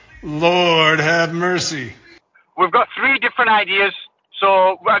Lord have mercy. We've got 3 different ideas.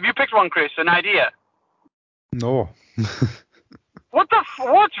 So have you picked one, Chris? An idea? No. What's wrong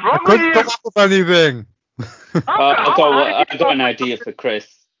I with couldn't you? come up with anything. I got an idea for Chris.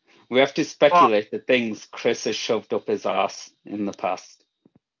 We have to speculate the things Chris has shoved up his ass in the past.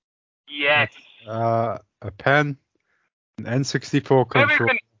 Yes. A pen, an N64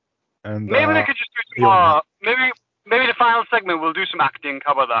 controller, and maybe we could just do some more. Maybe the final segment we'll do some acting.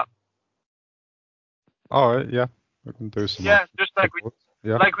 How about that? All right, yeah, we can do some. Yeah, just like we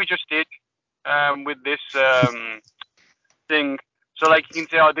just did with this thing. So like you can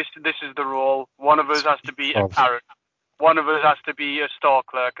say, oh, this is the role. One of us has to be a parrot. One of us has to be a store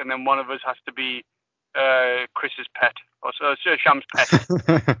clerk, and then one of us has to be Chris's pet, or Sham's pet.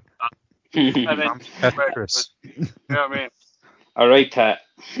 Sham's pet, Chris. You know what I mean? All right, Pat.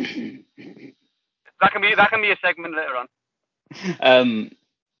 That can be a segment later on.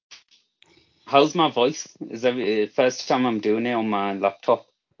 How's my voice? Is that the first time I'm doing it on my laptop?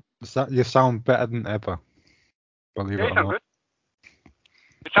 You sound better than ever. Believe it or not. Good.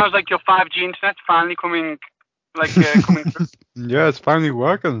 It sounds like your 5G internet's finally coming through. Yeah, it's finally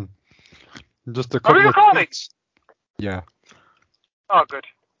working. Just a couple. Are we recording? Yeah. Oh, good.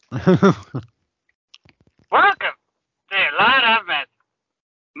 Welcome to LAWD.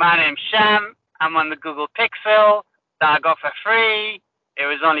 My name's Sham. I'm on the Google Pixel that I got for free. It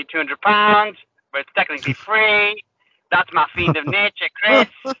was only £200, but it's technically free. That's my fiend of nature, Chris.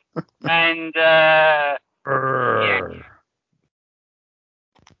 And yeah.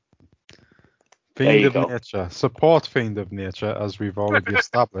 Fiend of nature. Support fiend of nature, as we've already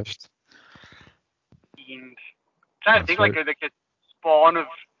established. Fiend. I'm trying to think like a spawn of,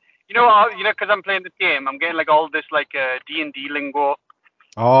 because I'm playing this game, I'm getting like all this D&D lingo.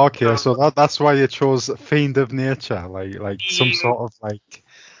 Oh, okay, so that's why you chose fiend of nature, like some sort of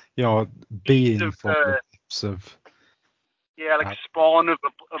being from the depths of. Yeah, like spawn of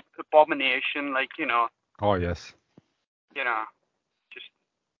abomination, Oh yes. Just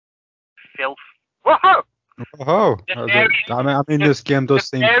filth. Whoa! Whoa! I mean, this game does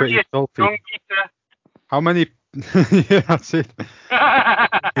seem pretty filthy. How many? Yeah, that's it.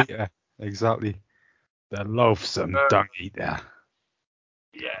 Yeah, exactly. The loathsome dung eater.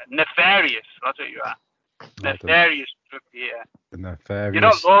 Yeah, Nefarius. That's what you are. Nefarius. Yeah. The Nefarius. You're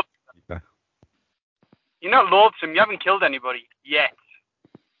not loathsome. You're not loathsome. You haven't killed anybody yet.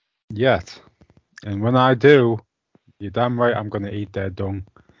 Yet. And when I do, you're damn right I'm going to eat their dung.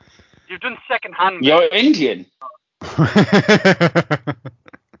 You've done second-hand. You're Indian.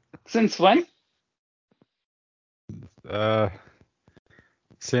 Since when?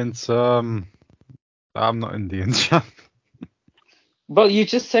 Since I'm not Indian, chap. Well, you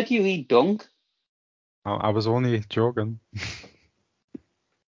just said you eat dung. I was only joking.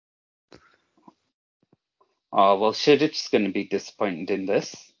 Oh, well, Shiddit's going to be disappointed in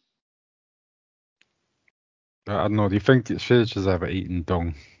this. I don't know. Do you think Shiddich has ever eaten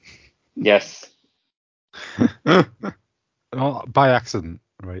dung? Yes. Well, by accident,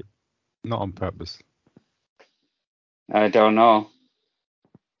 right? Not on purpose. I don't know.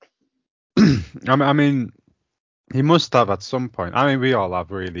 I mean, he must have at some point. I mean, we all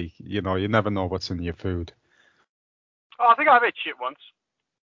have, really. You never know what's in your food. Oh, I think I've ate shit once.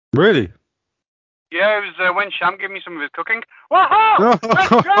 Really? Yeah, it was when Sham gave me some of his cooking. Whoa! Let's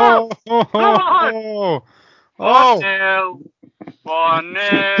go! Oh! 1-0.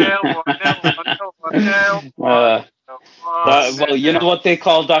 1-0. Well, you know what they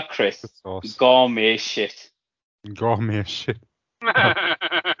call that, Chris? Gourmet shit. Gourmet shit.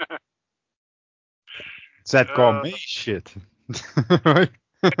 It's that gourmet shit. Right?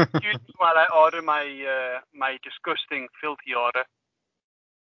 Excuse me while I order my disgusting, filthy order.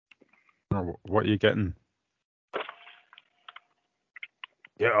 Oh, what are you getting?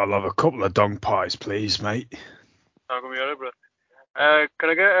 Yeah, I'll have a couple of dung pies, please, mate. I'm gonna be alright, bro. Can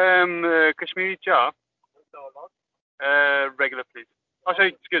I get Kashmiri jar? Regular, please. Oh, sorry,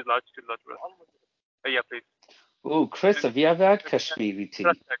 excuse large, bro. Yeah, please. Oh, Chris, have you ever had Kashmiri tea?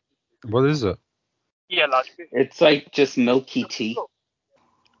 What is it? Yeah, large, please. It's like just milky tea.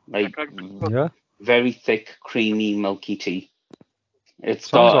 Like, very thick, creamy, milky tea. It's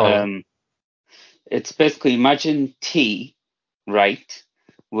got, it's basically, imagine tea, right,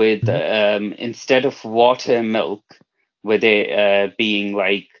 with, instead of water and milk, with it being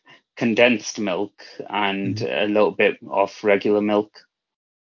like condensed milk and a little bit of regular milk.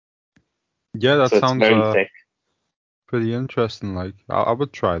 Yeah, that sounds very thick. Pretty interesting. Like, I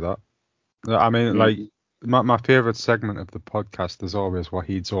would try that. I mean, like, my favorite segment of the podcast is always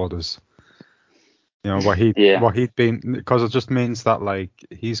Wahid's orders. You know, what he'd been, because it just means that like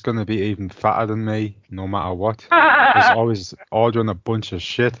he's gonna be even fatter than me no matter what. He's always ordering a bunch of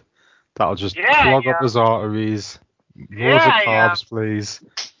shit that'll just clog up his arteries. Loads of carbs, please.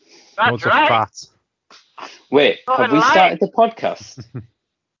 Loads of fat. Wait, have we started the podcast?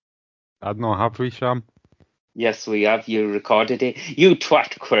 I don't know, have we, Sham? Yes, we have. You recorded it. You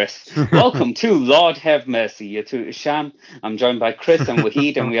twat, Chris. Welcome to Lord Have Mercy. You're through to Sham. I'm joined by Chris and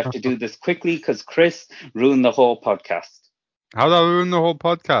Wahid, and we have to do this quickly because Chris ruined the whole podcast. How did I ruin the whole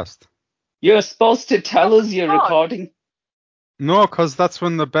podcast? You're supposed to tell us you're recording. No, because that's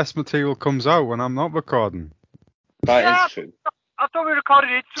when the best material comes out, when I'm not recording. That is true. I thought we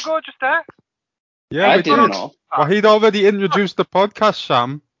recorded it ago, just there. Yeah, I didn't know. Wahid already introduced the podcast,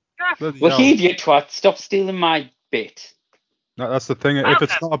 Sham. Wahid, you twat, stop stealing my bit. No, that's the thing. If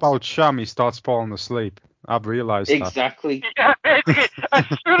it's not about Sham, he starts falling asleep. I've realised that. Exactly. Yeah, basically, as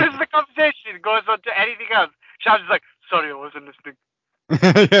soon as the conversation goes on to anything else, Sham's like, sorry, I wasn't listening.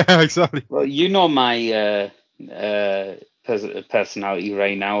 Yeah, exactly. Well, you know my personality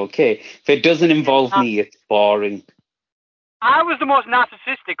right now, okay? If it doesn't involve me, it's boring. I was the most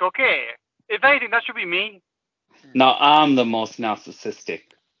narcissistic, okay? If anything, that should be me. No, I'm the most narcissistic.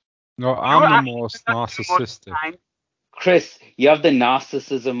 No, I'm the most narcissistic. Chris, you have the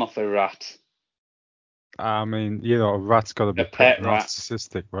narcissism of a rat. I mean, you know, a rat's got to be pretty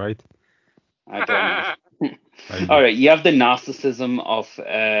narcissistic, right? I don't know. All right, you have the narcissism of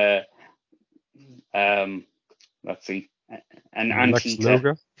let's see, an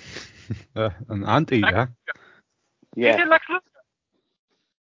anteater. An anteater? Yeah. Is it Lex Luger?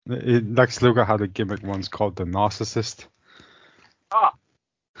 Lex Luger had a gimmick once called the Narcissist.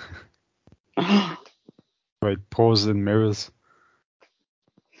 Right, pose in mirrors.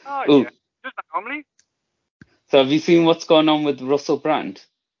 Oh, yeah. Just like normally. So have you seen what's going on with Russell Brand?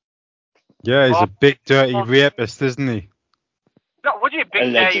 Yeah, he's a big dirty rapist, isn't he? No, what do you big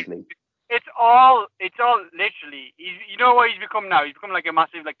Allegedly. It's all literally. You know what he's become now? He's become like a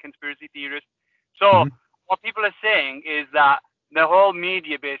massive like conspiracy theorist. So what people are saying is that the whole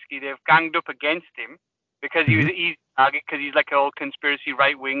media basically they've ganged up against him because he was an easy target because he's like an old conspiracy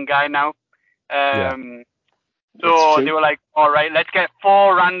right wing guy now. So they were like, all right, let's get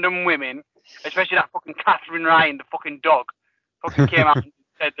 4 random women, especially that fucking Catherine Ryan, the fucking dog, fucking came out and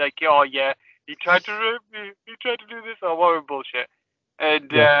said like, oh yeah, he tried to rape me, he tried to do this, or whatever bullshit. And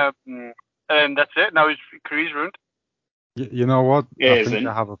that's it. Now his career's ruined. You know what? I think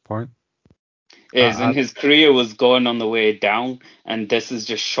I have a point. And his career was going on the way down, and this has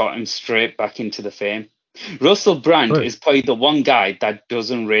just shot him straight back into the fame. Russell Brand is probably the one guy that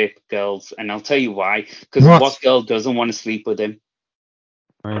doesn't rape girls, and I'll tell you why. Because what girl doesn't want to sleep with him?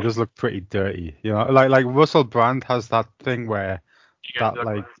 I mean, he does look pretty dirty, you know. Like Russell Brand has that thing where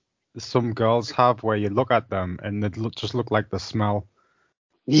like some girls have, where you look at them and they just look like the smell.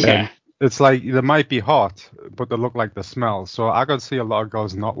 Yeah. And it's like they might be hot, but they look like the smell. So I could see a lot of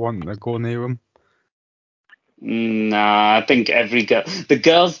girls not wanting to go near him. Nah, I think every girl, the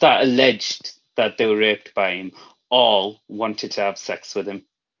girls that alleged that they were raped by him, all wanted to have sex with him,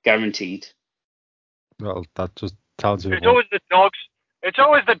 guaranteed. Well, that just tells you. It's always the dogs. It's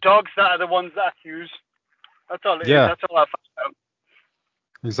always the dogs that are the ones that accuse. That's all it is. That's all I found out.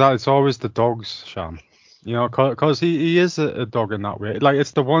 Exactly. It's always the dogs, Sham. You know, because he is a dog in that way. Like,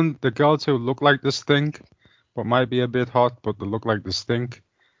 it's the girls who look like the stink, but might be a bit hot, but they look like the stink.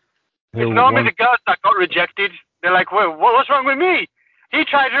 It's normally the girls that got rejected. They're like, well, what's wrong with me? He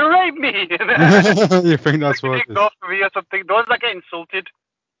tried to rape me. You think that's what it is? Go for me or something. Those that get insulted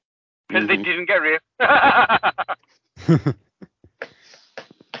because they didn't get raped.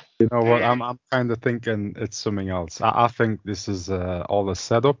 You know what? I'm kind of thinking it's something else. I think this is all a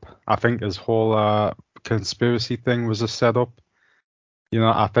setup. I think his whole conspiracy thing was a setup. You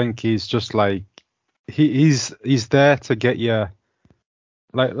know, I think he's just like he's there to get you.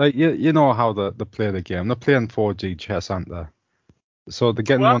 Like you know how they play the game. They're playing 4G chess, aren't they? So they're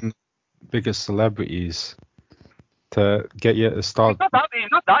getting one of the biggest celebrities to get you to start. He's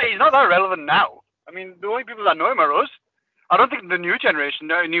not that relevant now. I mean, the only people that know him are us. I don't think the new generation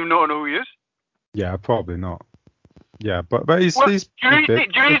even know who he is. Yeah, probably not. Yeah, but he's. Do you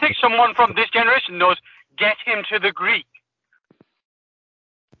really think someone from this generation knows "Get Him to the Greek"?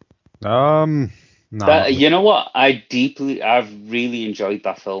 No. You know what? I've really enjoyed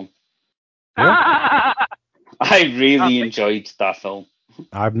that film. Yeah. I really enjoyed that film.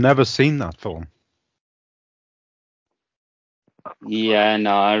 I've never seen that film. Yeah,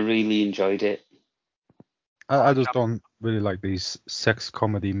 no, I really enjoyed it. I just don't really like these sex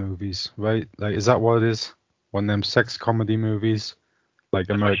comedy movies, right? Like, is that what it is? One of them sex comedy movies, like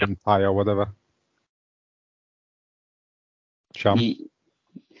American Pie or whatever. Cham?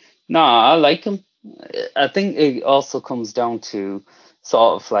 No, I like them. I think it also comes down to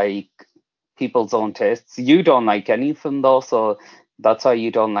sort of like people's own tastes. You don't like any of them though, so that's why you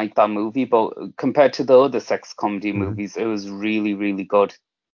don't like that movie. But compared to the other sex comedy movies, it was really, really good.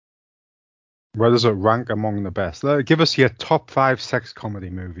 Where does it rank among the best? Give us your top 5 sex comedy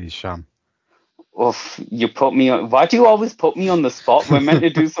movies, Sham. Oof, you put me on. Why do you always put me on the spot? We're meant to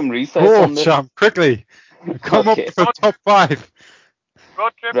do some research on this. Sham, quickly. Come up with a top 5.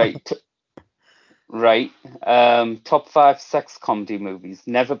 Right. Top 5 sex comedy movies.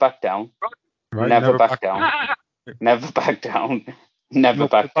 Never Back Down. Right, Never Back Down. Never Back Down. Never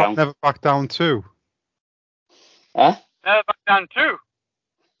Back Down. Never Back Down 2. Huh? Never Back Down 2.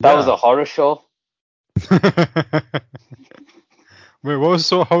 That was a horror show. Wait, what was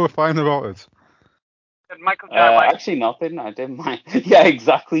so horrifying about it? Michael J. White. Actually, nothing. I didn't mind. Yeah,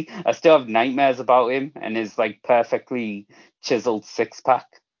 exactly. I still have nightmares about him and his like perfectly chiseled 6-pack.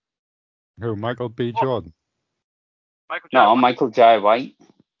 Who? Michael B. Jordan? Michael J. White.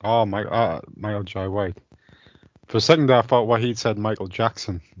 Oh, Michael J. White. For a second there, I thought Wahid said Michael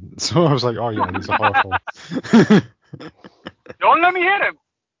Jackson. So I was like, oh yeah, he's a horror film. Don't let me hit him.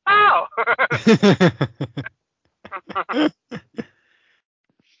 Ow!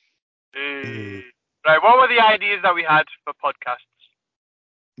 Right, what were the ideas that we had for podcasts?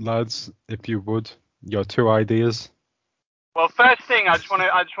 Lads, if you would, your 2 ideas. Well, first thing, I just want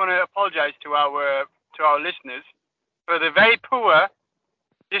to apologise to our listeners for the very poor,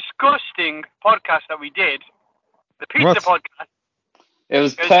 disgusting podcast that we did, the pizza podcast. It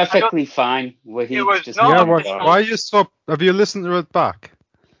was perfectly fine. It was just not. Why are you so? Have you listened to it back?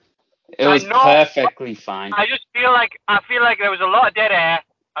 It was perfectly fine. I feel like there was a lot of dead air.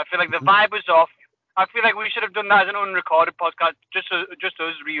 I feel like the vibe was off. I feel like we should have done that as an unrecorded podcast, just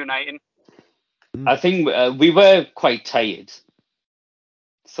us reuniting. I think we were quite tired.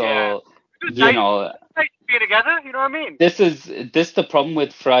 So, you know, nice to be together, you know what I mean? This is the problem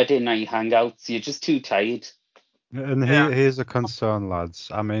with Friday night hangouts. You're just too tired. And here's a concern, lads.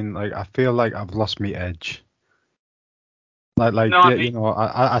 I mean, like, I feel like I've lost my edge.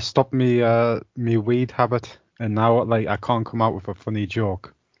 I stopped me weed habit, and now like I can't come out with a funny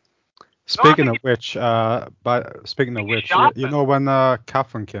joke. Speaking of which, you know, when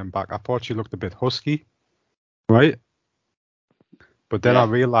Catherine came back, I thought she looked a bit husky, right? But then I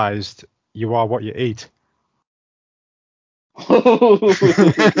realized you are what you eat.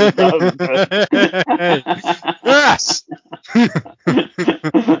 Yes.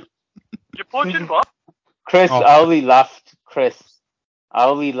 You're punching what? Chris, I only laughed. Right,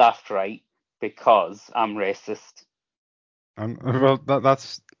 because I'm racist. Well,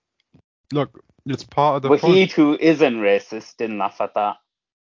 that's look. It's part of the Wahid, who isn't racist, didn't laugh at that.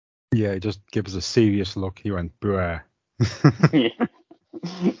 Yeah, he just gives a serious look. He went, bruh. Yeah.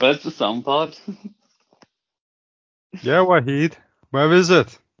 Where's the soundboard? Yeah, Wahid. Where is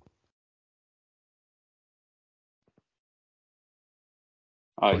it?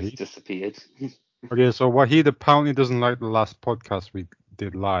 Oh, he's disappeared. Okay, so Wahid apparently doesn't like the last podcast we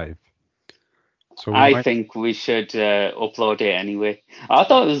did live. So I think we should upload it anyway. I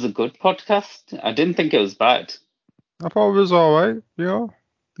thought it was a good podcast. I didn't think it was bad. I thought it was alright, yeah.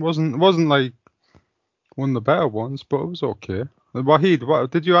 Wasn't like one of the better ones, but it was okay.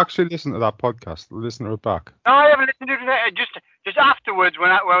 Wahid, did you actually listen to that podcast? Listen to it back? No, I haven't listened to it. Just afterwards, when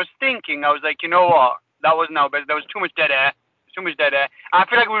I was thinking, I was like, you know what? That wasn't our best. There was too much dead air. I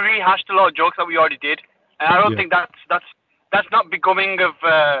feel like we rehashed a lot of jokes that we already did, and I don't think that's not becoming of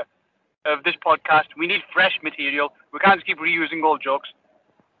this podcast. We need fresh material. We can't just keep reusing old jokes.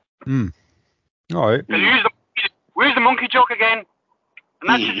 All right. We use the monkey joke again. And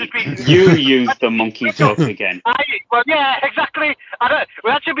that should just be... You use the monkey joke again. Well, yeah, exactly. That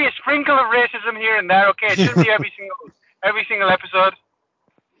should be a sprinkle of racism here and there, okay? It shouldn't be every single episode.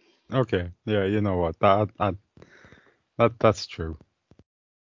 Okay, yeah, you know what? That's true.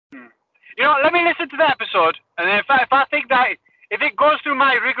 You know, let me listen to the episode, and then if I think that... If it goes through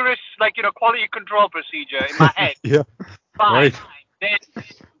my rigorous, quality control procedure in my head, fine. Right.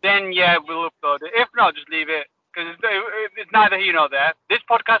 Then yeah, we'll upload it. If not, just leave it. Because it's neither here nor there. This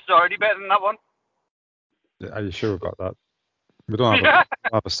podcast is already better than that one. Are you sure about that? We don't have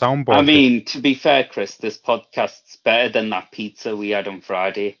a soundboard. I mean, to be fair, Chris, this podcast's better than that pizza we had on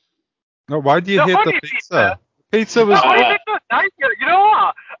Friday. No, why do you hate the pizza? Pizza was... You know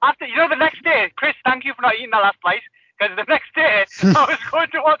what? The next day, Chris, thank you for not eating that last slice. Because the next day, I was going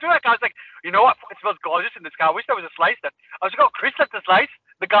towards work. I was like, you know what? It smells gorgeous in this car. I wish there was a slice left. I was like, oh, Chris left a slice.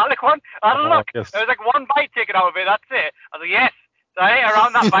 The garlic one. I don't look. Yes. There was like one bite taken out of it. That's it. I was like, yes. So I ate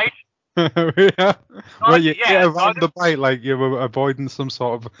around that bite. Yeah. Well, you ate around the bite like you were avoiding some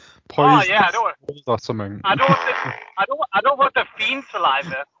sort of poison. Oh yeah, I don't. Or something. I don't want the fiend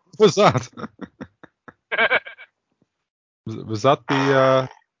saliva. What's that? was that the?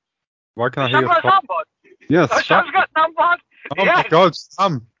 Why can I hear? Got a soundboard? Yes. Oh, Sam's got a soundboard. Oh my God,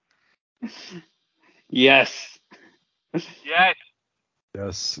 Sam. Yes. Yes.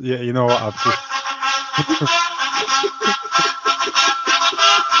 Yes. Yeah. You know what? I've just.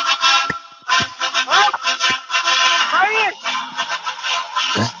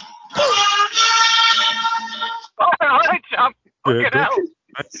 Alright, Sam. Fucking hell.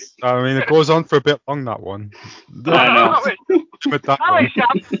 I mean, it goes on for a bit long, that one. I know. With that Alright,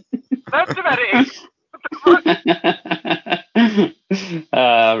 Sam. That's about it.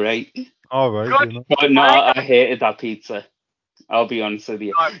 Right. All right. Good. You know. But no, I hated that pizza. I'll be honest with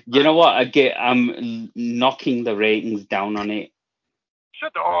you. You know what? I'm knocking the ratings down on it.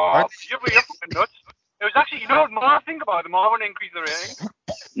 Shut up. You're fucking nuts. It was actually, you know, the more I think about it, the more I want to increase the rating.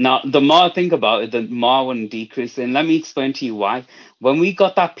 Now, the more I think about it, the more I want to decrease it. And let me explain to you why. When we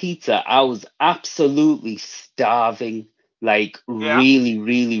got that pizza, I was absolutely starving, like really,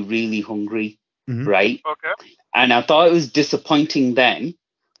 really, really hungry, right? Okay. And I thought it was disappointing then,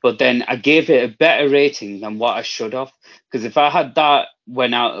 but then I gave it a better rating than what I should have. Because if I had that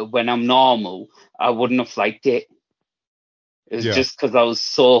when I'm normal, I wouldn't have liked it. It was just because I was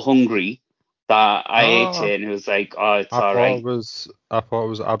so hungry that I ate it, and it was like, oh, it's all right. I thought it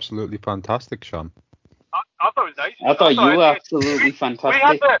was absolutely fantastic, Sean. I thought it was nice. I thought you were absolutely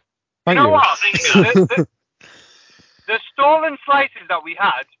fantastic. You know what? The stolen slices that we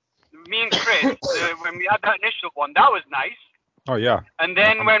had, me and Chris, when we had that initial one, that was nice. Oh yeah. And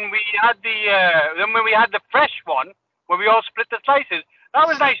then when we had the fresh one, where we all split the slices, that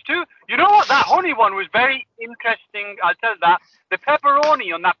was nice too. You know what? That honey one was very interesting. I'll tell you that. The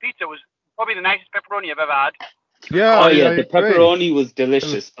pepperoni on that pizza was probably the nicest pepperoni I've ever had. Yeah. Oh yeah, the pepperoni was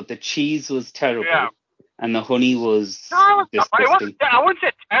delicious, but the cheese was terrible. Yeah. And the honey was disgusting. I wouldn't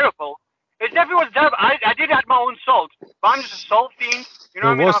say terrible. It's everyone's terrible. I did add my own salt, but I'm just a salt fiend. You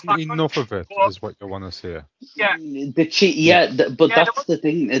know there what I mean? wasn't enough of it, is what you want to say. Yeah. The cheese, that's the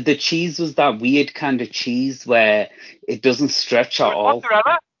thing. The cheese was that weird kind of cheese where it doesn't stretch at all.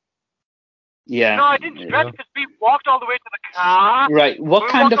 Mozzarella? Yeah. No, I didn't stretch because we walked all the way to the car. Right. What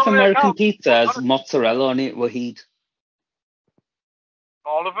kind of American pizza has mozzarella on it, Wahid?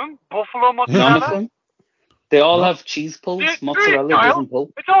 All of them. Buffalo mozzarella. None of them. They all have cheese pulls. Mozzarella doesn't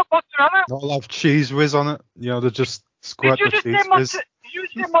pull. It's all mozzarella. They all have cheese whiz on it. You know, they just squirt the cheese whiz. Did you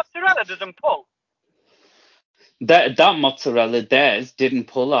say mozzarella doesn't pull? That mozzarella theirs didn't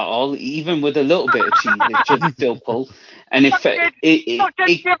pull at all, even with a little bit of cheese, it should still pull. And if it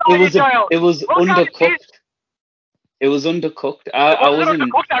was undercooked. It was undercooked. I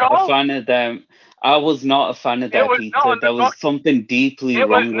wasn't a fan of them. I was not a fan of that pizza. There was something deeply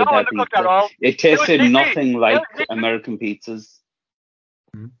wrong with that pizza. It tasted nothing like American pizzas.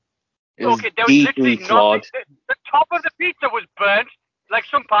 It was deeply flawed. The top of the pizza was burnt, like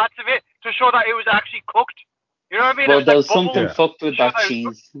some parts of it, to show that it was actually cooked. You know what I mean? Well, there was something fucked with that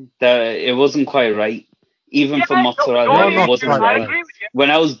cheese. It wasn't quite right. Even for mozzarella, it wasn't right. When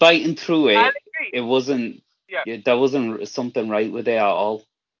I was biting through it, it wasn't. There wasn't something right with it at all.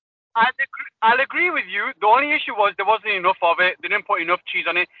 I'll agree with you. The only issue was there wasn't enough of it. They didn't put enough cheese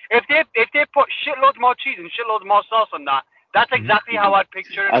on it. If they put shitloads more cheese and shitloads more sauce on that, that's exactly how I'd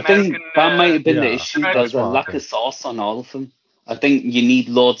picture an American. I think that might have been the issue. There's a lack of sauce on all of them. I think you need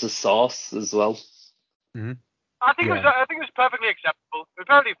loads of sauce as well. Mm-hmm. I think it was perfectly acceptable. It was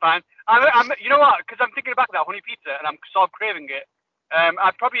perfectly fine. You know what? Because I'm thinking back to that honey pizza and I'm sort of craving it.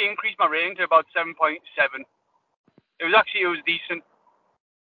 I'd probably increase my rating to about 7.7. It was decent.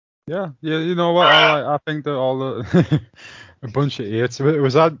 Yeah. You know what? I think that all the a bunch of eights. It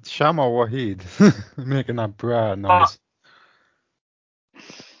was that Sham or Wahid making that bra noise.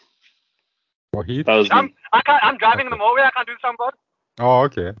 Wahid? I'm driving in the motorway. I can't do the soundboard. Oh,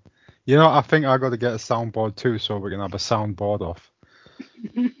 okay. You know, I think I got to get a soundboard too, so we can have a soundboard off.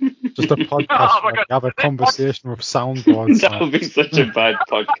 Just a podcast where we have a conversation with soundboards. That would be such a bad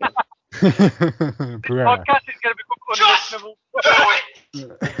podcast. This podcast is going to become unlistenable.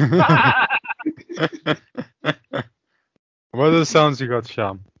 What are the sounds you got,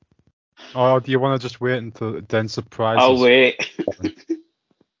 Sham? Or do you want to just wait until it then surprises? I'll wait.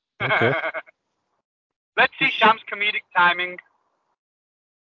 Okay. Let's see Sham's comedic timing.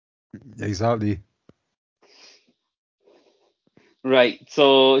 Exactly. Right,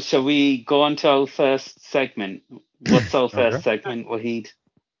 so shall we go on to our first segment? What's our first segment, Wahid?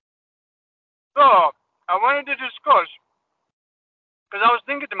 So, I wanted to discuss, because I was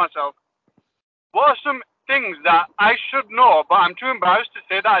thinking to myself, What are some things that I should know, but I'm too embarrassed to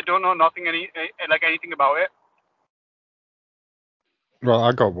say that I don't know anything about it? Well,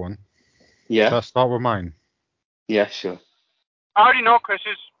 I got one. Yeah. Should I start with mine? Yeah, sure. I already know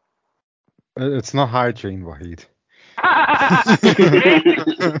Chris's. It's not hygiene, Wahid.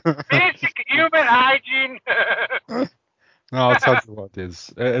 Basic human hygiene. No, I'll tell you what it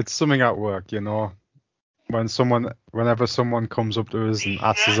is. It's something at work, you know. Whenever someone comes up to us and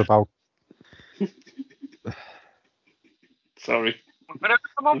asks us about. Sorry. Whenever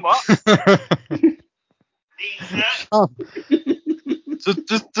someone what?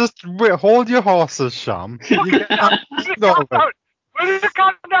 just wait, hold your horses, Sham. Will you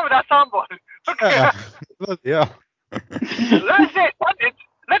calm down with that soundboard? Okay. Yeah.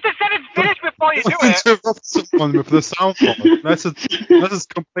 Let the sentence finish before you do it. Interrupt someone with the soundboard unless it's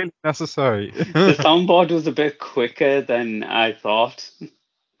completely necessary. The soundboard was a bit quicker than I thought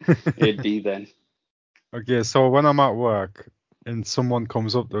it'd be then. Okay, so when I'm at work and someone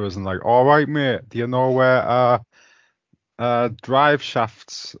comes up to us and like, all right, mate, do you know where drive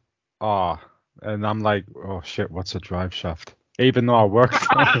shafts are? And I'm like, oh shit, what's a drive shaft? Even though I worked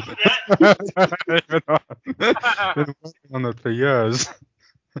on it. Even though I've been working on it for years.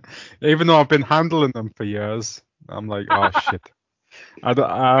 Even though I've been handling them for years. I'm like, oh shit. I've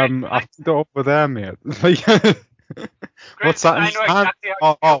it over there, mate. What's that? I know exactly how you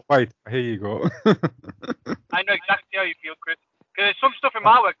feel. Oh, wait, here you go. I know exactly how you feel, Chris. Because there's some stuff in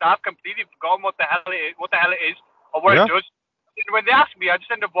my work that I've completely forgotten what the hell it is, or what it does. And when they ask me, I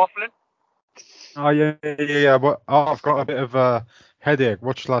just end up waffling. Oh yeah. But I've got a bit of a headache.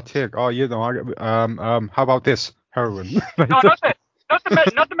 What shall I take? Oh, you know, how about this? Heroin. No,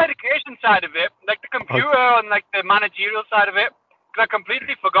 not the medication side of it, like the computer and like the managerial side of it. Because I've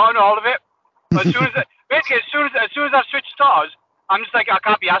completely forgotten all of it. But as soon as I've switched stars, I'm just like, I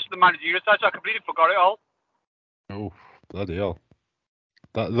can't be asked for the managerial side, so I completely forgot it all. Oh, bloody hell.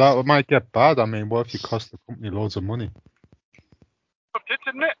 That might get bad. I mean, what if you cost the company loads of money? Tits,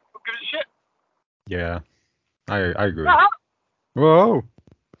 isn't it? Who gives a shit? Yeah, I agree. Whoa.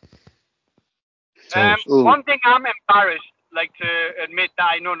 One thing I'm embarrassed, like, to admit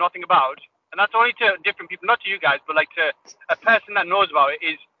that I know nothing about, and that's only to different people, not to you guys, but like to a person that knows about it,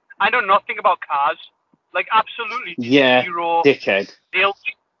 is I know nothing about cars. Like, absolutely zero. Dickhead.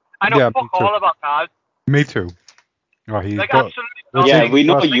 I know fuck all about cars. Me too. Oh, absolutely. Yeah, we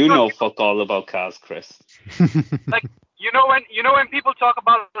know you know fuck all about cars, Chris. Like, you know when people talk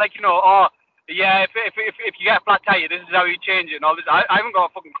about, like, you know, oh yeah, if you get a flat tire, this is how you change it and all this. I haven't got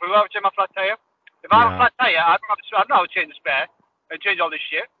a fucking clue how to change my flat tire. If I have a flat tire, I don't know how to change the spare and change all this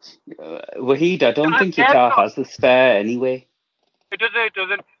shit. Wahid, I don't think your car has the spare anyway. It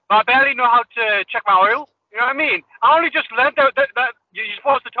doesn't. But I barely know how to check my oil. You know what I mean? I only just learned that you're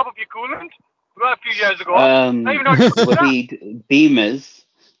supposed to top up your coolant a few years ago. Wahid, Beamers,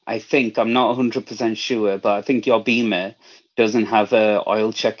 I think, I'm not 100% sure, but I think your Beamer doesn't have a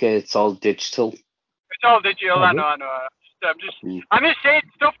oil checker. It's all digital. It's all digital. I know. I'm just saying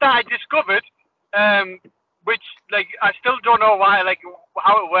stuff that I discovered, which, like, I still don't know why, like,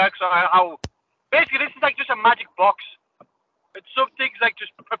 how it works or how. Basically, this is like just a magic box. It's something like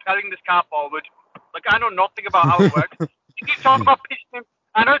just propelling this car forward. Like, I know nothing about how it works. If you talk about pistons,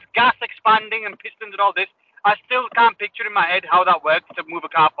 I know it's gas expanding and pistons and all this. I still can't picture in my head how that works to move a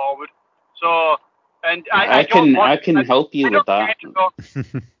car forward. So, and I can help you with that. Go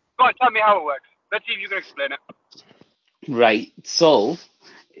on, tell me how it works. Let's see if you can explain it. Right. So,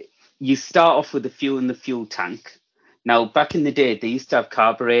 you start off with the fuel in the fuel tank. Now, back in the day, they used to have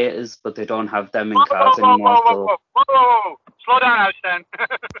carburetors, but they don't have them in cars anymore. Whoa. Slow down,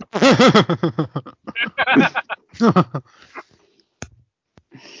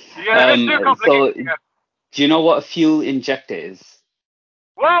 So, do you know what a fuel injector is?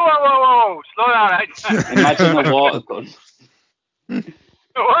 Whoa. Slow down, Imagine a water gun.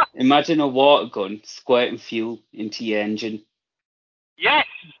 What? Imagine a water gun squirting fuel into your engine. Yes,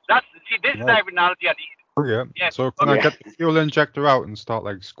 this is the analogy I need. Oh, yeah. Yes. So can I get the fuel injector out and start,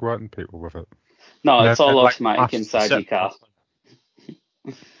 like, squirting people with it? No, it's all automatic inside your car.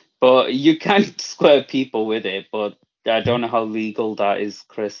 But you can squirt people with it, but I don't know how legal that is,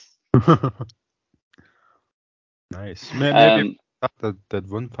 Chris. Nice. Maybe they'd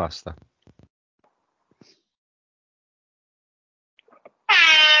run faster.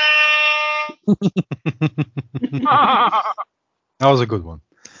 That was a good one.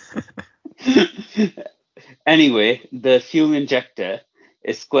 Anyway, the fuel injector,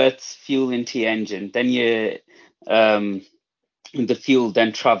 it squirts fuel into your engine. Then the fuel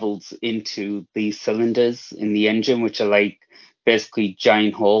then travels into the cylinders in the engine, which are like basically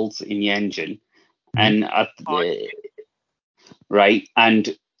giant holes in your engine. and right,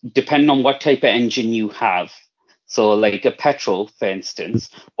 and depending on what type of engine you have, so like a petrol, for instance,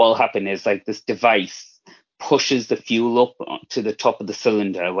 what'll happen is like this device pushes the fuel up to the top of the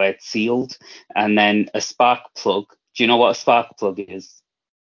cylinder where it's sealed, and then a spark plug. Do you know what a spark plug is?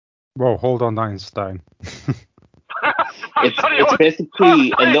 Whoa, hold on, Einstein. It's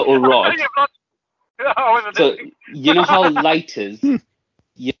basically a little rod. So you know how lighters,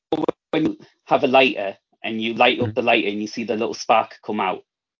 you know when you have a lighter and you light up the lighter and you see the little spark come out?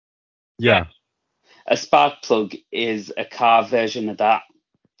 Yeah. A spark plug is a car version of that,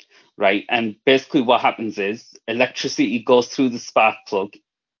 right? And basically what happens is electricity goes through the spark plug.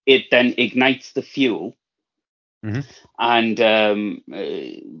 It then ignites the fuel. And the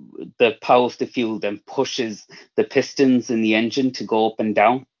power of the fuel then pushes the pistons in the engine to go up and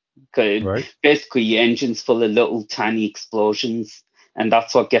down. Right. Basically, your engine's full of little tiny explosions, and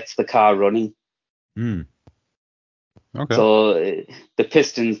that's what gets the car running. Okay. So the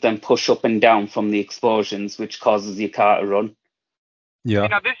pistons then push up and down from the explosions, which causes your car to run. Yeah.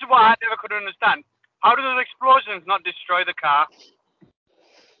 Now, this is what I never could understand. How do those explosions not destroy the car?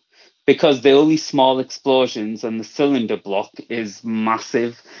 Because they're only small explosions and the cylinder block is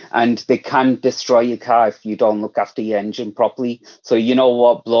massive, and they can destroy your car if you don't look after your engine properly. So you know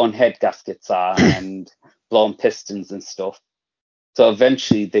what blown head gaskets are and blown pistons and stuff. So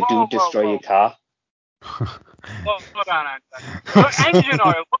eventually they do destroy your car. So engine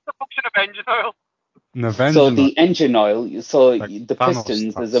oil. What's the function of engine oil? So the engine oil, like the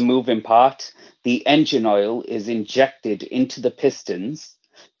pistons is a moving part. The engine oil is injected into the pistons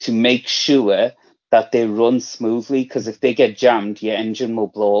to make sure that they run smoothly, because if they get jammed, your engine will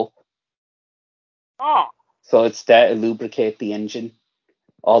blow up. Oh. So it's there to lubricate the engine,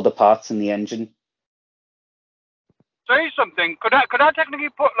 all the parts in the engine. Say something. Could I technically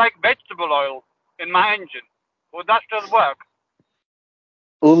put like vegetable oil in my engine? Would that still work?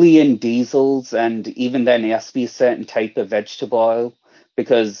 Only in diesels, and even then it has to be a certain type of vegetable oil,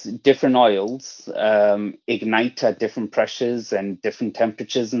 because different oils ignite at different pressures and different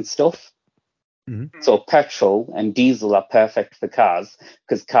temperatures and stuff. So petrol and diesel are perfect for cars,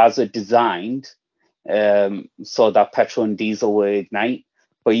 because cars are designed so that petrol and diesel will ignite.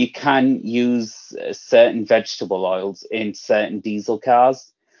 But you can use certain vegetable oils in certain diesel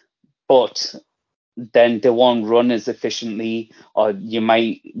cars, but then they won't run as efficiently, or you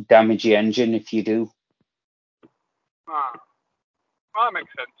might damage your engine if you do. Well, that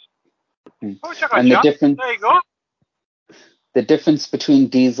makes sense. Oh, check and out there you go. The difference between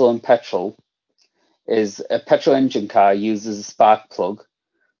diesel and petrol is a petrol engine car uses a spark plug,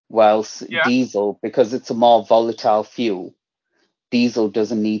 whilst diesel, because it's a more volatile fuel, diesel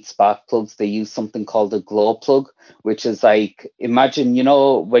doesn't need spark plugs. They use something called a glow plug, which is like, imagine, you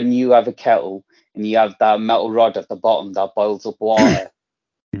know, when you have a kettle and you have that metal rod at the bottom that boils up water.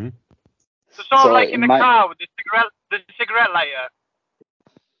 So like in the car with the cigarette lighter.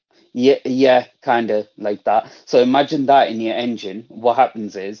 Yeah, kind of like that. So imagine that in your engine. What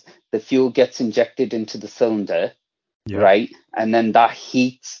happens is the fuel gets injected into the cylinder, right? And then that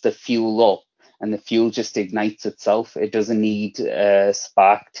heats the fuel up, and the fuel just ignites itself. It doesn't need a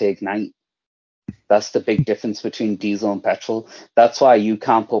spark to ignite. That's the big difference between diesel and petrol. That's why you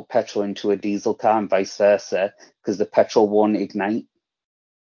can't put petrol into a diesel car and vice versa, because the petrol won't ignite.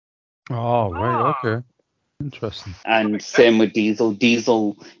 Oh, right, okay. Interesting. And same with diesel.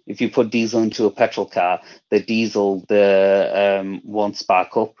 Diesel, if you put diesel into a petrol car, the diesel won't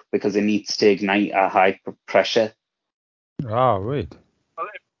spark up because it needs to ignite at high pressure. Oh, right. Well,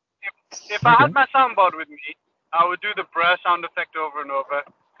 if I had my soundboard with me, I would do the brr sound effect over and over,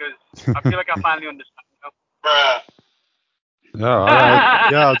 because I feel like I finally understand now.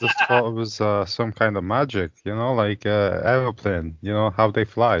 I just thought it was some kind of magic, you know, like aeroplane, you know, how they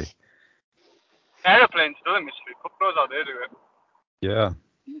fly. Aeroplanes still a mystery. Who knows how they do it? Yeah.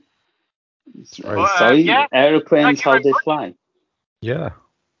 Sorry, aeroplanes, how they fly? Yeah.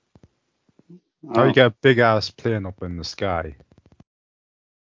 How you get a big ass plane up in the sky?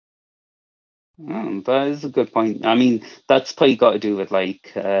 That is a good point. I mean, that's probably got to do with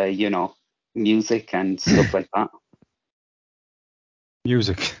like, you know, music and stuff like that.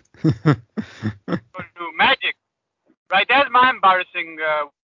 Music. Magic. Right, there's my embarrassing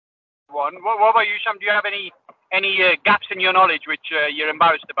one. What about you, Sham? Do you have any gaps in your knowledge which you're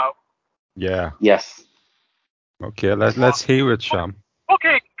embarrassed about? Yeah. Yes. Okay, let's hear it, Sham.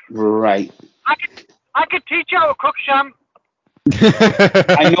 Okay. Right. I could teach you how to cook, Sham.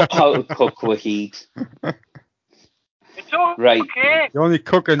 I know how to cook, Wahid. It's okay. Right. The only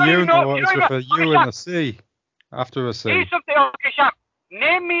cooking you know is with a U and a C after a C. Here's something, okay, Sham.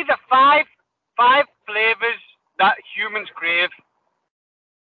 Name me the five 5 flavors that humans crave.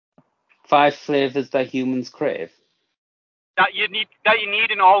 5 flavors that humans crave. That you need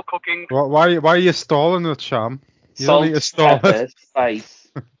in all cooking. Why are you stalling it, Sham? You Salt, don't need to stall pepper, it. spice.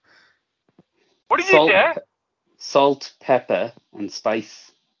 What did you say? Salt, pepper, and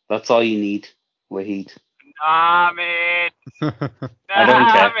spice. That's all you need, Wahid. Nah, mate. I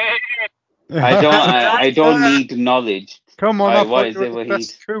don't care. Mate. I don't need knowledge. Come on, Right, I what thought is you it, were the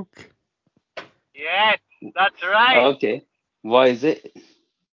best Wahid? cook. Yes, that's right. Okay. What is it?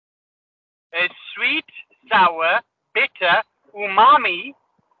 It's sweet, sour, bitter, umami,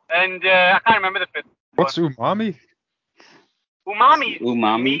 and I can't remember the fifth. What's umami? Umami.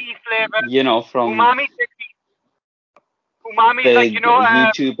 Umami. Meaty flavor. You know, from Umami is like, the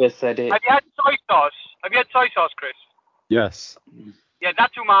YouTuber said it. Have you had soy sauce? Have you had soy sauce, Chris? Yes. Yeah,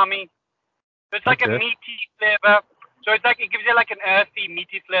 that's umami. It's like a meaty flavor. So it's like, it gives you like an earthy,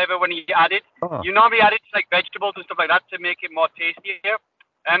 meaty flavor when you add it. Oh. You normally add it to like vegetables and stuff like that to make it more tastier.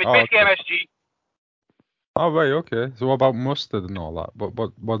 It's basically MSG. Oh, right, okay. So what about mustard and all that?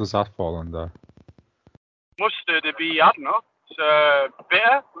 What does that fall under? Mustard would be, I don't know, it's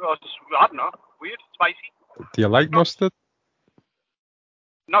bitter, or I don't know, weird, spicy. Do you like mustard?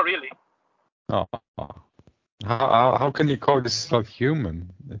 Not really. Oh. How can you call yourself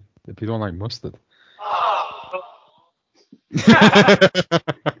human if you don't like mustard?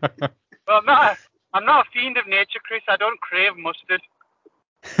 Well, I'm not a fiend of nature, Chris. I don't crave mustard.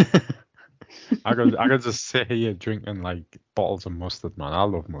 I could just sit here drinking like bottles of mustard, man. I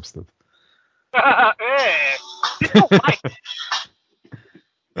love mustard. Hey, it's so white.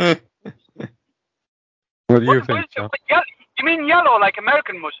 What do you think, John? You mean yellow, like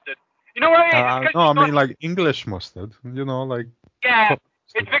American mustard? You know what it is? No, I mean like English mustard. You know, like. Yeah,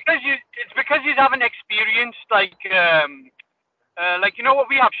 it's because you haven't experienced like you know what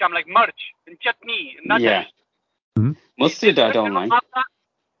we have, Sham, like merch and chutney and that. Yeah. Mm-hmm. Mustard, I don't like.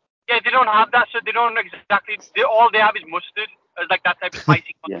 Yeah, they don't have that, so they don't exactly. All they have is mustard, like that type of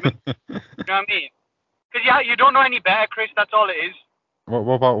spicy condiment. You know what I mean? Because you don't know any better, Chris. That's all it is.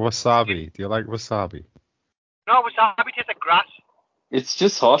 What about wasabi? Do you like wasabi? No, wasabi tastes like grass. It's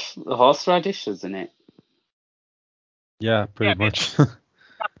just horseradish, isn't it? Yeah, pretty much.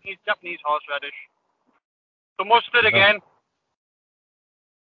 Japanese horseradish. So mustard again.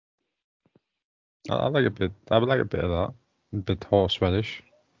 I like a bit. I would like a bit of that. A bit horseradish.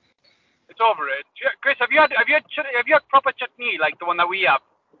 It's overrated. Chris, have you had proper chutney like the one that we have?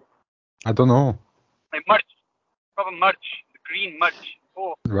 I don't know. Like merch, proper merch, the green merch.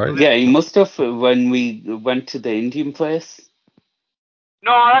 Oh. Right. Yeah, you must have when we went to the Indian place.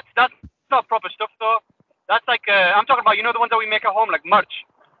 No, that's not proper stuff though. That's like I'm talking about, you know, the ones that we make at home, like merch.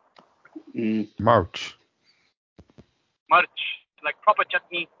 March. Merch, like proper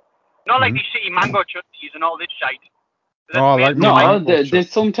chutney. Not like these shitty mango chutneys and all this shite. I like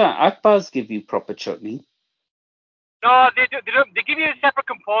there's sometimes Akbar's give you proper chutney. No, they don't. They give you separate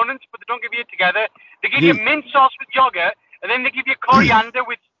components, but they don't give you it together. They give you mint sauce with yogurt, and then they give you coriander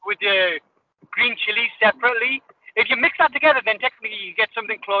with green chili separately. If you mix that together, then technically you get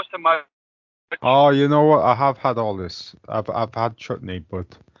something close to merch. Oh, you know what? I have had all this. I've had chutney,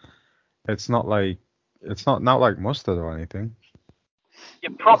 but it's not like mustard or anything. Yeah,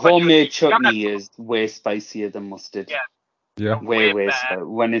 proper homemade chutney is way spicier than mustard. Yeah. Way better.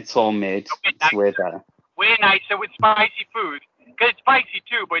 When it's homemade, it's way better. Way nicer with spicy food. Because it's spicy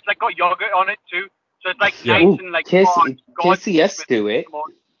too, but it's like got yogurt on it too. So it's like nice and like KCS do it.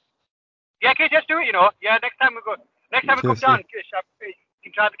 Yeah, KCS do it, you know. Yeah, next time we come down, you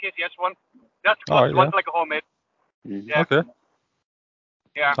can try the KCS one. That's the closest one to like a homemade. Yeah. Okay.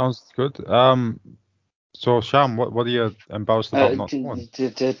 Yeah. Sounds good. So Sham, what are you embarrassed about not knowing?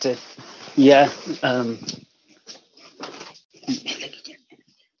 Yeah.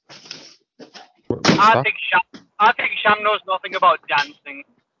 I think Sham knows nothing about dancing.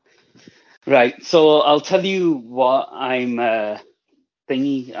 Right. So I'll tell you what I'm I'll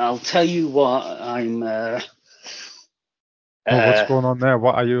tell you what I'm what's going on there?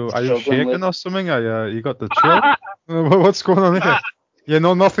 What are you shaking or something? You got the chill? What's going on here? You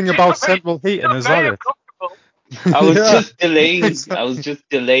know nothing about central heating, is that it? I was just delaying. I was just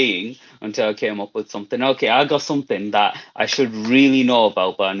delaying until I came up with something. Okay, I got something that I should really know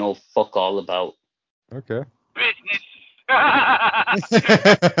about, but I know fuck all about. Okay. Business.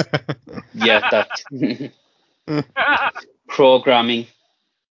 Yeah, that. Programming.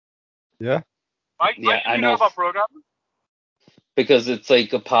 Yeah. Why should you know about programming? Because it's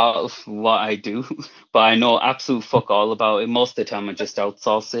like a part of what I do, but I know absolute fuck all about it. Most of the time, I just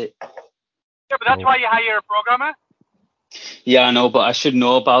outsource it. Yeah, but that's why you hire a programmer. Yeah, I know, but I should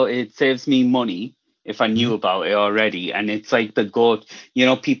know about it. It saves me money if I knew about it already. And it's like the go,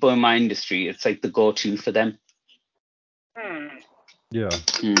 people in my industry, it's like the go-to for them. Yeah.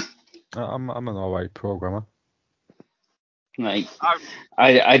 I'm an alright programmer. Like,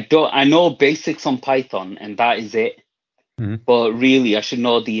 I know basics on Python, and that is it. But really, I should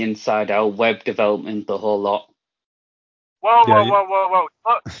know the inside out, web development, the whole lot. Whoa.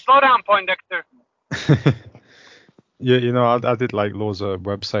 Slow down, Poindexter. Yeah, I did like loads of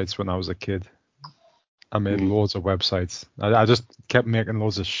websites when I was a kid. I made loads of websites. I just kept making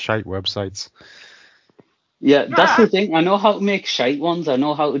loads of shite websites. Yeah, that's the thing. I know how to make shite ones. I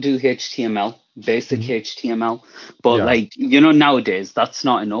know how to do HTML, basic HTML. But nowadays, that's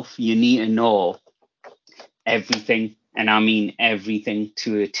not enough. You need to know everything. And I mean everything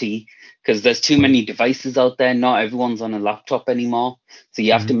to a T. Because there's too many devices out there. Not everyone's on a laptop anymore. So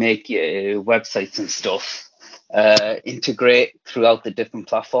you have to make your websites and stuff integrate throughout the different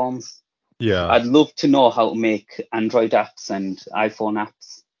platforms. Yeah. I'd love to know how to make Android apps and iPhone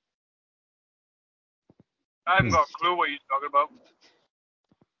apps. I haven't got a clue what you're talking about.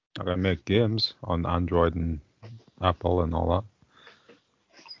 I can make games on Android and Apple and all that.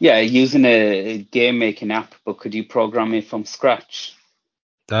 Yeah, using a game making app, but could you program it from scratch?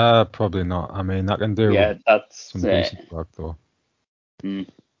 Probably not. I mean, I can do some decent work though.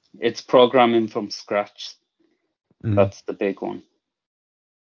 It's programming from scratch. That's the big one.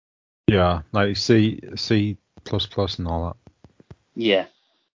 Yeah, like C++ and all that. Yeah.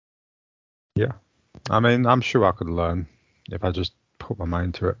 Yeah. I mean, I'm sure I could learn if I just put my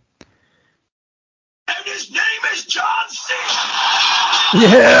mind to it. And his name is John C.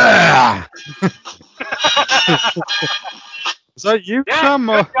 Yeah! Is that you, Sam?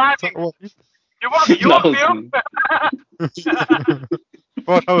 Good Or you woke me up.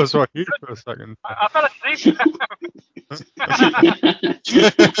 Well, that was Wahid for a second. I fell asleep.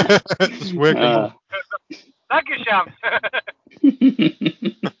 Just waking up. Thank you, Sham.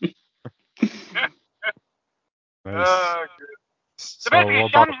 Nice. So basically,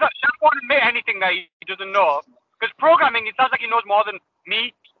 Sham won't admit anything that he doesn't know. Because programming, it sounds like he knows more than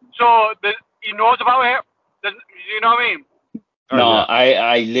me. So he knows about it. You know what I mean? No,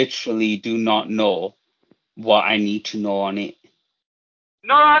 I literally do not know what I need to know on it.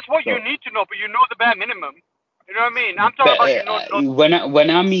 No, that's what you need to know, but you know the bare minimum. You know what I mean? I'm talking about When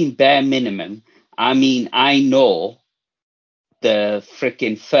I mean bare minimum, I mean I know the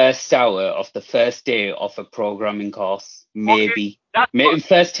freaking first hour of the first day of a programming course, maybe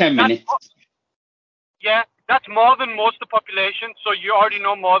first 10 minutes. That's more than most of the population, so you already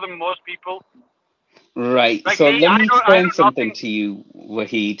know more than most people. Right. Like so let me explain something to you,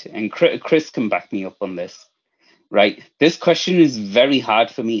 Wahid, and Chris can back me up on this. Right. This question is very hard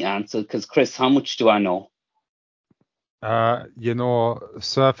for me to answer because, Chris, how much do I know?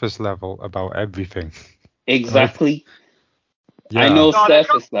 Surface level about everything. Exactly. Right? Yeah. I know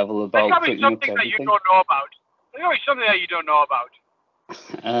surface level about pretty much everything. That you don't know about. There's always something that you don't know about.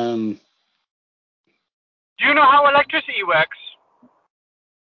 Do you know how electricity works?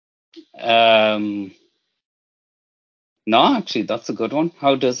 No, actually, that's a good one.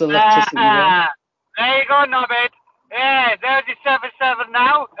 How does electricity work? There you go, Nobbit. Yeah, there's the 7-7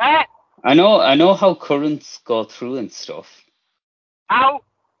 now. I know how currents go through and stuff. How?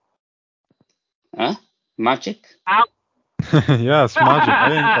 Huh? Magic? How? Yeah, it's magic.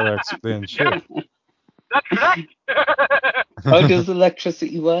 I ain't gotta explain shit. Yeah, that's correct. How does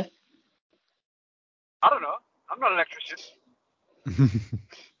electricity work? I don't know. I'm not an electrician.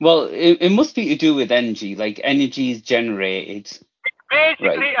 Well, it must be to do with energy. Like energy is generated. It's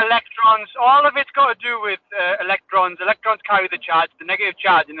basically electrons. All of it's got to do with electrons. Electrons carry the charge, the negative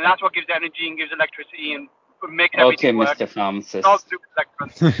charge, and that's what gives energy and gives electricity and makes everything work. Okay, Mr. Pharmacist. All to do with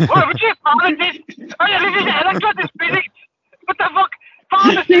electrons. What are you, pharmacist? Oh, yeah, this is electrons is physics. What the fuck?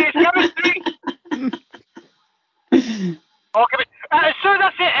 Pharmacy is chemistry. Okay, but as soon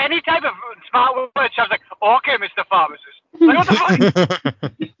as I say any type of smart word, I was like, okay, Mr. Pharmacist. Like, what the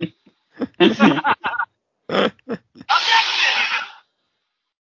fuck?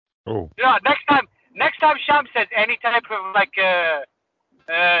 Oh. Yeah, next time Sham says any type of like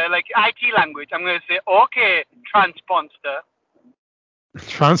IT language, I'm gonna say, okay, transponder.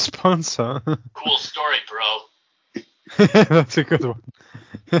 Transponder? Cool story, bro. That's a good one.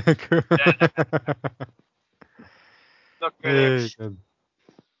 Cool. Look at it.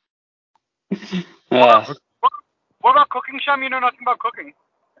 What about cooking, Sham? You know nothing about cooking.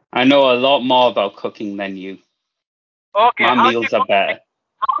 I know a lot more about cooking than you. Okay, my meals are better.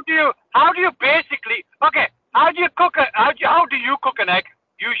 How do you basically? Okay, how do you cook an egg?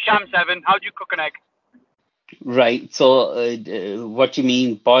 You Sham 7. How do you cook an egg? Right. So, what do you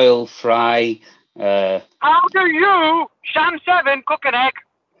mean, boil, fry? How do you, Sham7, cook an egg?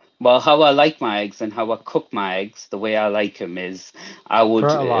 Well, how I like my eggs and how I cook my eggs, the way I like them is I would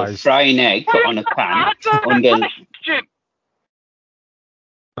fry an egg on a pan under.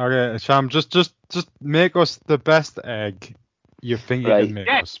 Okay, Sham, just make us the best egg you think you can make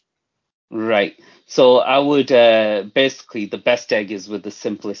us. Right. So I would basically the best egg is with the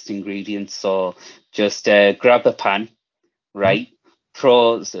simplest ingredients. So just grab a pan, right?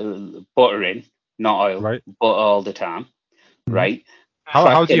 Throw butter in, not oil, butter all the time, right?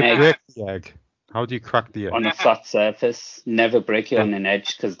 How do you break the egg? How do you crack the egg? On a flat surface. Never break it on an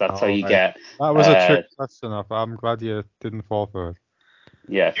edge because that's how you get. That was a trick question. I'm glad you didn't fall for it.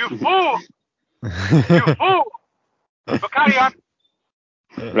 Yeah. You fool! You fool! But carry on.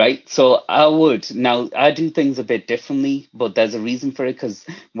 Right, so I do things a bit differently, but there's a reason for it because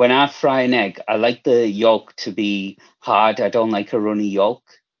when I fry an egg, I like the yolk to be hard. I don't like a runny yolk.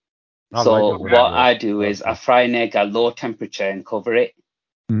 So what I do is I fry an egg at low temperature and cover it.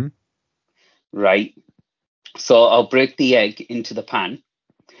 Right, so I'll break the egg into the pan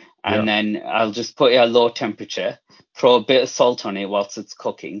and then I'll just put it at low temperature, throw a bit of salt on it whilst it's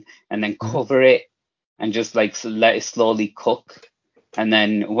cooking, and then cover it and just like let it slowly cook. And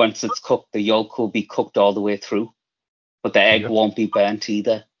then once it's cooked, the yolk will be cooked all the way through, but the egg won't be burnt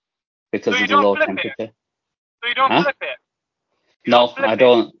either because of the low temperature. So you don't flip it? No, I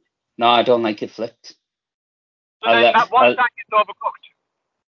don't. No, I don't like it flipped. So then that one side is overcooked.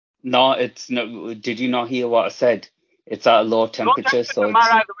 No, it's no. Did you not hear what I said? It's at a low temperature, so it's.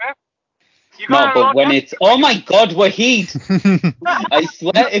 No, but when it's. Oh my God, Wahid! I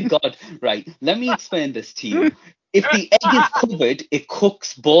swear to God. Right, let me explain this to you. If the egg is covered, it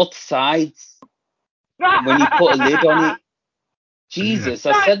cooks both sides when you put a lid on it. Jesus,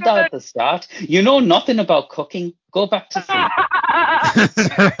 I said that at the start. You know nothing about cooking. Go back to sleep.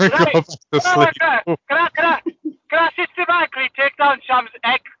 Can I systematically take down Sham's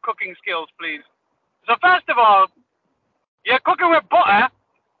egg cooking skills, please? So first of all, you're cooking with butter.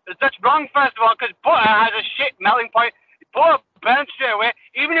 That's wrong, first of all, because butter has a shit melting point. Butter burns straight away.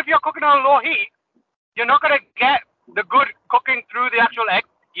 Even if you're cooking on low heat, you're not going to get the good cooking through the actual egg.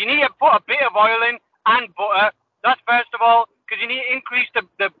 You need to put a bit of oil in and butter. That's first of all, because you need to increase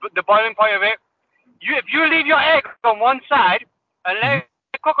the boiling point of it. If you leave your egg on one side and let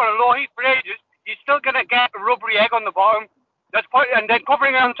it cook on a low heat for ages, you're still going to get a rubbery egg on the bottom. And then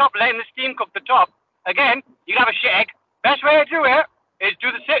covering it on top, letting the steam cook the top. Again, you can have a shit egg. Best way to do it is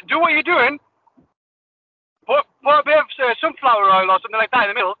do what you're doing. Put a bit of sunflower oil or something like that in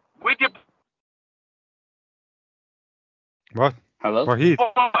the middle with your What? Hello? Wahid?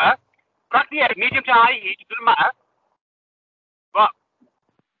 butter. Crack the egg, medium to high heat. It doesn't matter. What?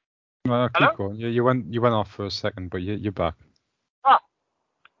 No, keep going. You went off for a second, but you're back. Oh,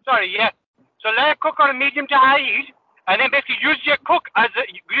 sorry. Yeah. So let it cook on a medium to high heat, and then basically use your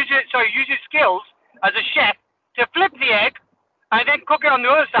skills as a chef to flip the egg, and then cook it on the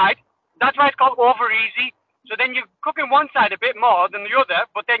other side. That's why it's called over easy. So then you're cooking one side a bit more than the other,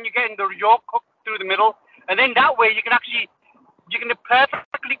 but then you're getting the yolk cooked through the middle, and then that way you can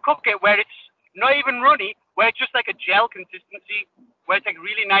perfectly cook it where it's not even runny, where it's just like a gel consistency, where it's like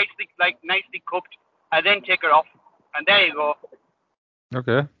really nicely cooked, and then take it off, and there you go.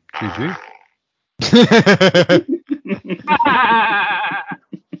 Okay, GG.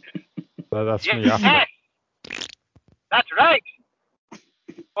 That's me after. That's right.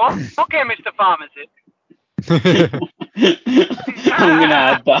 Oh, okay, Mr. Pharmacist. I'm gonna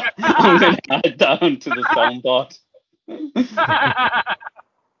add that onto the soundboard.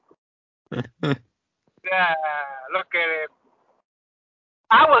 Yeah, look at him.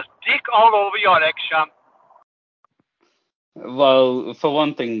 I was dick all over your egg, Sham. Well, for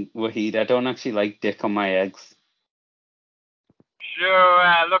one thing, Wahid, I don't actually like dick on my eggs.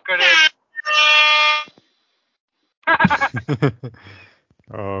 Sure, look at him.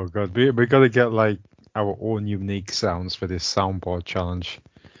 Oh God, we gotta get like our own unique sounds for this soundboard challenge.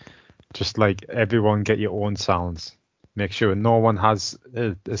 Just like everyone get your own sounds. Make sure no one has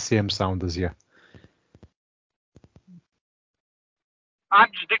the same sound as you. I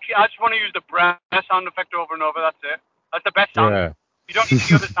just want to use the breath sound effect over and over. That's it. That's the best sound. Yeah. You don't need to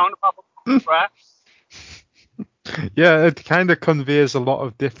hear the sound apart from breath. Yeah, it kind of conveys a lot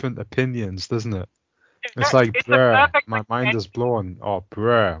of different opinions, doesn't it? It's like, bruh, my mind is blown. Oh,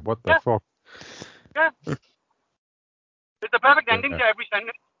 bruh, what the fuck? Yeah. It's the perfect ending to every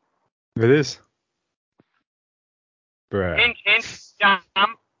sentence. It is. Bruh. Hint,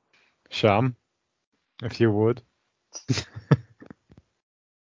 Sham. Sham, if you would.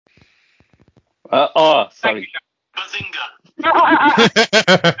 Sorry. Bazinga.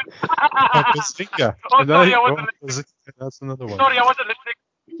 Bazinga. Oh, sorry, I wasn't listening. That's another one. Sorry, I wasn't listening.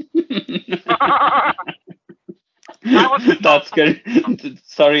 That's good.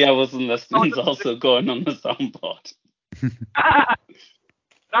 Sorry, I wasn't listening. It's also going on the soundboard.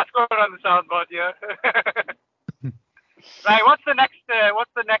 That's going on the soundboard, yeah. Right, what's the next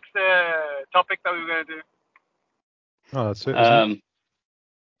topic that we were going to do? Oh, that's it, isn't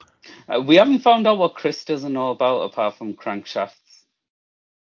it? We haven't found out what Chris doesn't know about apart from crankshafts.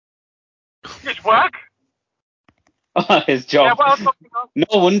 His work? His job. Yeah, what else talking about? No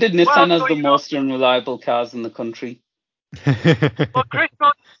wonder Nissan has the most unreliable cars in the country. Well, Chris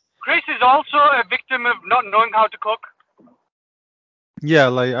is also a victim of not knowing how to cook. Yeah,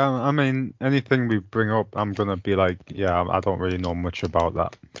 like I mean, anything we bring up, I'm gonna be like, yeah, I don't really know much about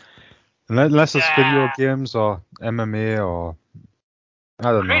that, unless it's video games or MMA or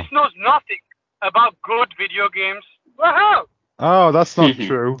I don't know. Chris knows nothing about good video games. Woohoo! Oh, that's not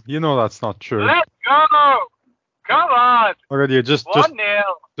true. You know that's not true. Let's go! Come on! Already, just 1-0.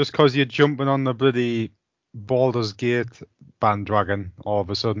 Just because you're jumping on the bloody Baldur's Gate bandwagon all of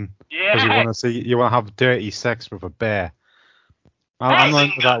a sudden, because you want to have dirty sex with a bear. I'm not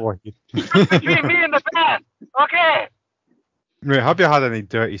into that one. Between me and the bear. Okay. Wait, have you had any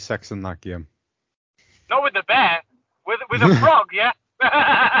dirty sex in that game? Not with the bear. With a frog, yeah.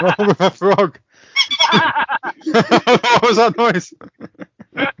 Oh, with a frog. What was that noise?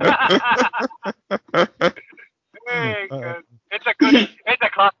 It's a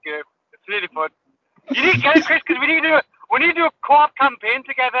class game. It's really fun. You need to get it, Chris, because we need to do a co-op campaign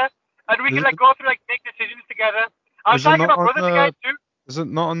together, and we can go through make decisions together. I was talking to my brother together too. Is it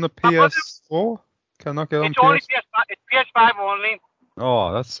not on the PS4? Can I get on PS4? It's only PS5. It's PS5 only.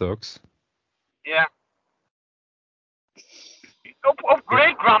 Oh, that sucks. Yeah.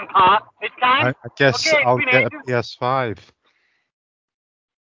 Upgrade, Grandpa. It's time. I guess I'll get a PS5.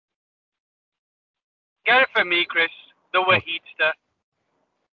 Get it for me, Chris. The Wahidster.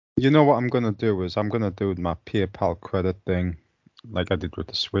 You know what I'm gonna do is I'm gonna do my PayPal credit thing, like I did with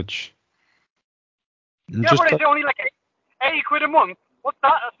the Switch. Yeah, but is it only like 80 quid a month? What's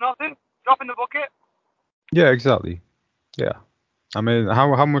that? That's nothing. Drop in the bucket. Yeah, exactly. Yeah. I mean,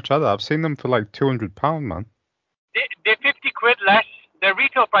 how much are they? I've seen them for like £200, man. They're 50 quid less. Their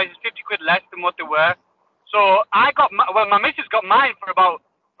retail price is 50 quid less than what they were. So I got my missus got mine for about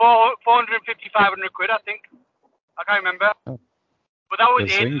 450, 500 quid, I think. I can't remember. Oh. But that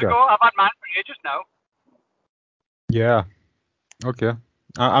was ages ago. I've had mine for ages now. Yeah. Okay.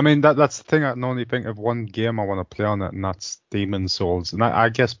 I mean, that's the thing. I can only think of one game I want to play on it, and that's Demon's Souls. And I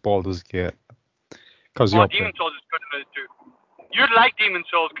guess Baldur's Gate. Demon's Souls is good at it too. You'd like Demon's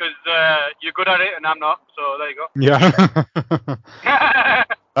Souls because you're good at it and I'm not. So there you go. Yeah.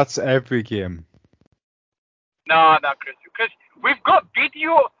 That's every game. No, Chris. Because we've got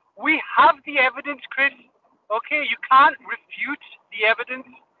video. We have the evidence, Chris. Okay, you can't refute the evidence.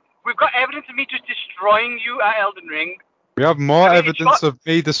 We've got evidence of me just destroying you at Elden Ring. We have more evidence of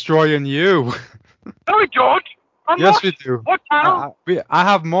me destroying you. No, we don't. Yes, we do. What channel? I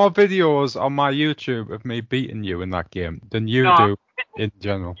have more videos on my YouTube of me beating you in that game than you do in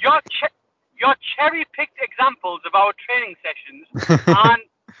general. Your cherry-picked examples of our training sessions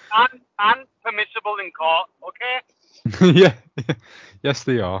aren't permissible in court, okay? Yeah. Yes,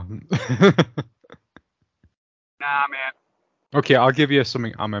 they are. Nah, man. Okay, I'll give you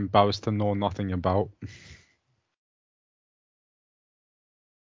something I'm embarrassed to know nothing about.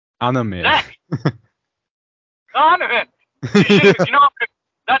 Anime. Anime.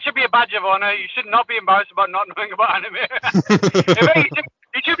 That should be a badge of honor. You should not be embarrassed about not knowing about anime.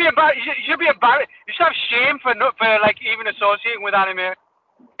 You should be embarrassed. You should be embarrassed. You should have shame for even associating with anime.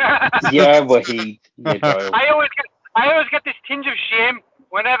 Yeah, Wahid. I always get this tinge of shame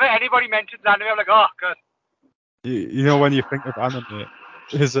whenever anybody mentions anime. I'm like, oh god. You know when you think of anime,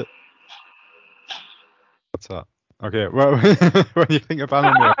 is it? What's that? Okay, well, when you think of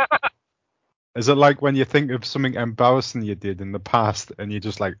anime, is it like when you think of something embarrassing you did in the past and you're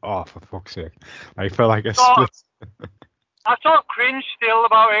just like, oh, for fuck's sake, I feel like a split. I sort of cringe still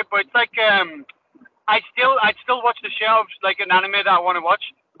about it, but it's like I'd still watch the show of like an anime that I want to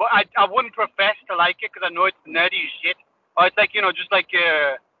watch, but I wouldn't profess to like it because I know it's nerdy as shit. Or it's like just like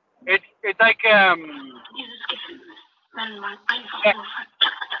it's like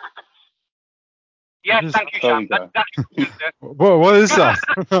Yes, thank you, Sam. What is that?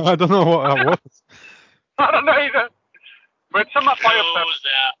 I don't know what that was. I don't know either. But it's somewhat fire stuff.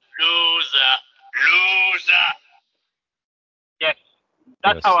 Loser. Yes,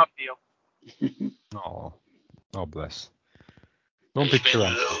 that's how I feel. Oh, bless. Don't be too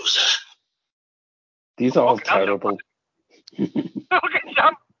angry. These are all terrible. Okay,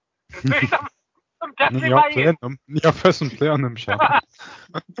 Sham. I'm definitely You're buying playing it. them. You're pressing play on them, Sean.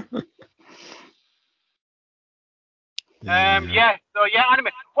 Yeah. So yeah, anime.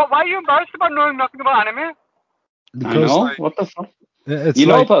 Why are you embarrassed about knowing nothing about anime? Because, I know. like, What the fuck? it's You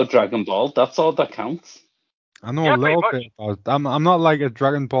know like, about Dragon Ball. That's all that counts. I know a little bit about it. I'm not like a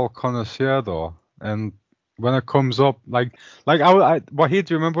Dragon Ball connoisseur though, and when it comes up, like Wahid,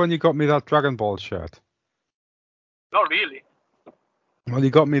 do you remember when you got me that Dragon Ball shirt? Not really. Well, you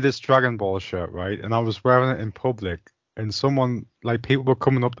got me this Dragon Ball shirt, right? And I was wearing it in public, and someone, like, people were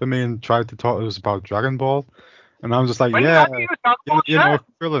coming up to me and tried to talk to us about Dragon Ball, and I was just like, When yeah, did you Dragon Ball shirt?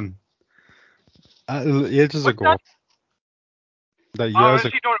 Krillin. Ages ago, like I years honestly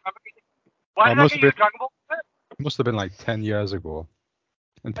ago. don't remember. Why did I get you a Dragon Ball shirt? Must have been like 10 years ago.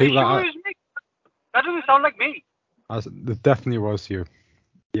 And Are you people, sure it was me? That doesn't sound like me. It definitely was you.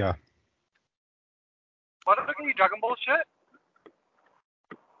 Yeah. Why did I get you a Dragon Ball shirt?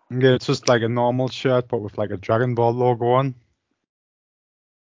 Yeah, it's just like a normal shirt, but with like a Dragon Ball logo on.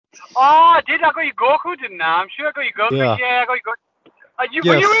 Oh, I did. I got you Goku, didn't I? I'm sure I got you Goku. Yeah. Yeah, I got you Goku.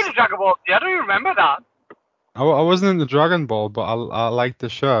 Were Yes. you into Dragon Ball? Yeah, I don't even remember that. I wasn't into Dragon Ball, but I liked the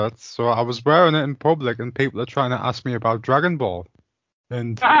shirt, so I was wearing it in public, and people are trying to ask me about Dragon Ball,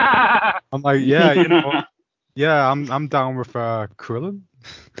 and I'm like, yeah, yeah, I'm down with Krillin,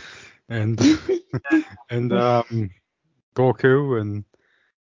 and and Goku and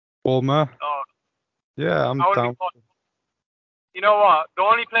Bulma. Oh, Yeah, I'm down. You know what? The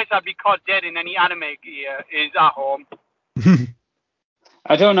only place I'd be caught dead in any anime gear is at home.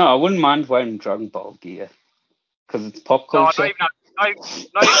 I don't know. I wouldn't mind wearing Dragon Ball gear because it's pop culture. No, not even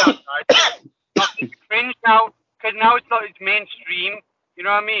outside. It's cringe now because now it's mainstream. You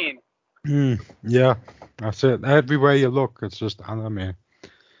know what I mean? Yeah, that's it. Everywhere you look, it's just anime.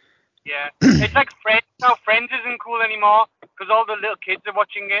 Yeah, it's like Friends now. Friends isn't cool anymore because all the little kids are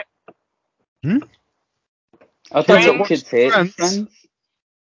watching it. I thought little kids hate Friends.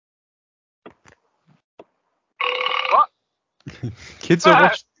 What? Kids are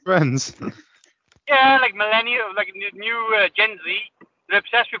watching Friends. Yeah, like millennial, like new Gen Z. They're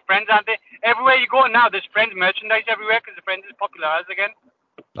obsessed with Friends, aren't they? Everywhere you go now, there's Friends merchandise everywhere because the Friends is popularized again.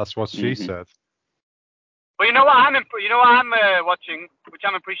 That's what she said. But you know what I'm watching, which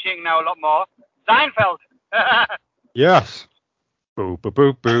I'm appreciating now a lot more. Seinfeld. Yes. Boo, boo,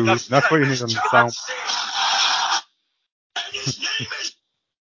 boo, boo. That's what you need on the sound.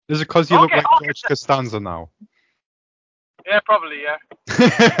 Is it because you look like George Costanza now? Yeah, probably, yeah.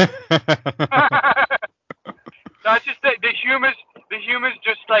 No, it's just the humor's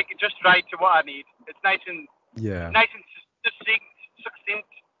just right to what I need. It's nice and succinct.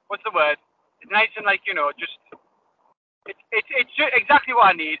 What's the word? It's nice and it's exactly what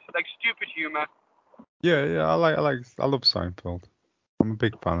I need. Like stupid humor. Yeah. I love Seinfeld. I'm a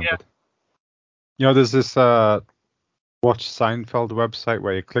big fan of it. You know, there's this Watch Seinfeld website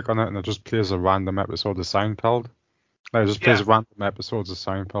where you click on it and it just plays a random episode of Seinfeld. Like, it just plays random episodes of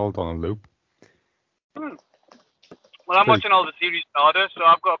Seinfeld on a loop. Well, I'm watching all the series in order, so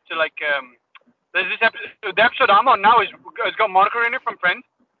I've got up to there's this episode. The episode I'm on now has got Monica in it from Friends.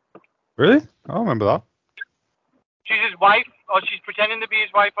 Really? I don't remember that. She's his wife, or she's pretending to be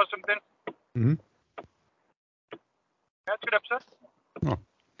his wife or something. Yeah, it's a good episode. Oh,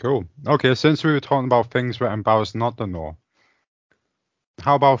 cool. Okay, since we were talking about things we're embarrassed not to know,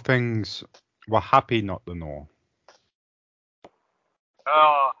 how about things we're happy not to know?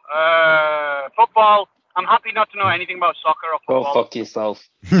 Football. I'm happy not to know anything about soccer or football. Go fuck yourself.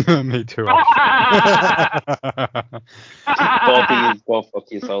 Me too. Both of you go fuck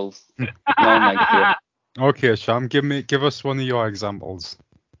yourselves. No one likes you. Okay, Sham, give us one of your examples.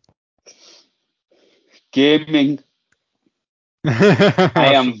 Gaming.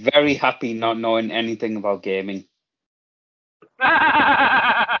 I am very happy not knowing anything about gaming.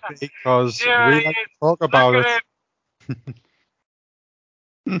 Because we like to talk about it.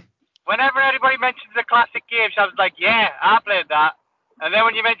 Whenever anybody mentions a classic game, Sham's like, yeah, I played that. And then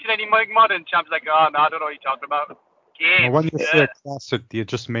when you mention any modern, Sham's like, oh, no, I don't know what you're talking about. Game. Well, when you say a classic, do you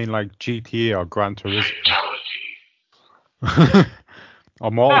just mean like GTA or Gran Turismo?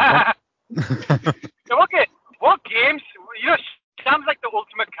 Or Mortal Kombat? So what games, Sham's like the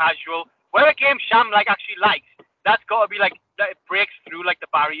ultimate casual. Where a game Sham actually likes, that's got to be that it breaks through the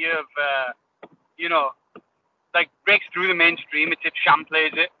barrier of, breaks through the mainstream. It's if Sham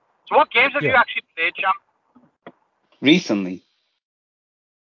plays it. So what games have you actually played, Sham? Recently.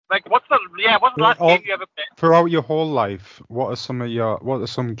 What's the last game you ever played? Throughout your whole life, what are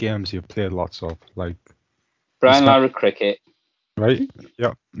some games you've played lots of? Brian Lara Cricket. Right?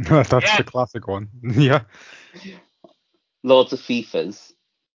 Yeah. That's the classic one. Yeah. Loads of FIFAs.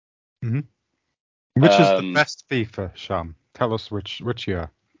 Mm-hmm. Which is the best FIFA, Sham? Tell us which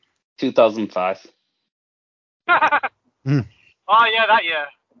year. 2005. Oh yeah, that year.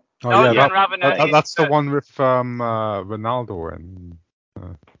 Oh yeah, that's the one with Ronaldo and.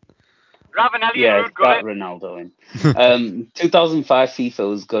 Ravanelli yeah, and got Ronaldo in. 2005 FIFA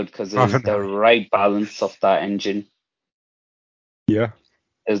was good because it was the right balance of that engine. Yeah.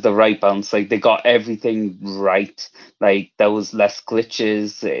 It was the right balance. Like they got everything right. Like there was less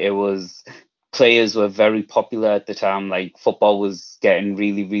glitches. It was players were very popular at the time. Like football was getting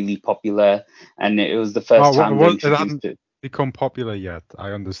really, really popular, and it was the first time they introduced it. Become popular yet? I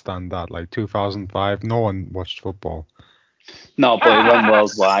understand that. Like 2005, no one watched football. No, but it went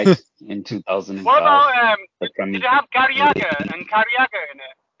worldwide in 2005. What about did it have Garriaga and Carriaga in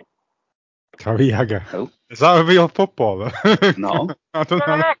it? Carriaga? Oh. Is that a real footballer? No. I don't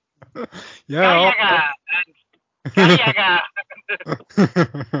know. Yeah. Garriaga.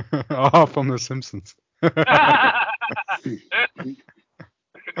 Oh, from The Simpsons. Is it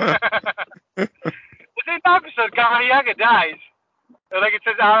an episode Garriaga dies? Like it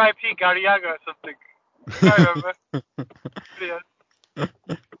says R.I.P. Garriaga or something. I remember.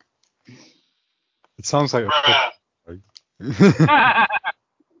 It sounds like a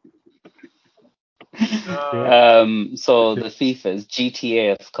So the FIFAs,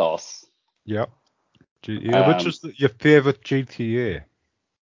 GTA, of course. Yep. GTA. Which is your favorite GTA?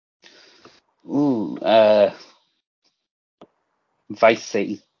 Ooh, Vice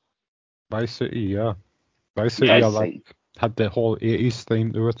City. Vice City, yeah. Vice City, had the whole 80s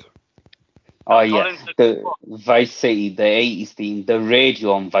theme to it. Oh yeah, the Vice City, the 80s theme, the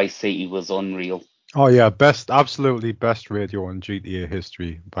radio on Vice City was unreal. Oh yeah, absolutely best radio in GTA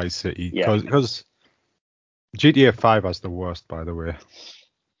history, Vice City. Because GTA 5 has the worst, by the way.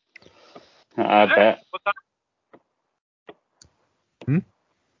 I bet.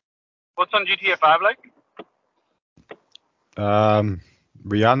 What's on GTA 5 like?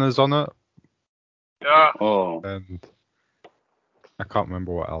 Rihanna's on it. Yeah. Oh. And I can't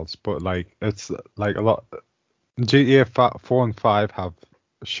remember what else, but like it's like a lot. GTA 4 and 5 have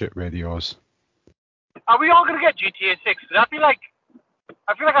shit radios. Are we all gonna get GTA 6? I feel like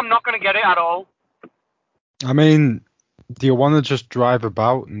I'm not gonna get it at all. I mean, do you want to just drive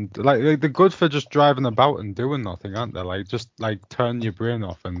about and like they're good for just driving about and doing nothing, aren't they? Like just like turn your brain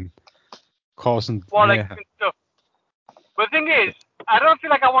off and causing mayhem. Stuff. But the thing is, I don't feel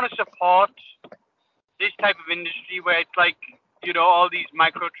like I want to support this type of industry where it's like, you know, all these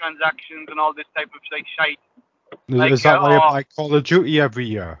microtransactions and all this type of like shite. Like, is that why you buy Call of Duty every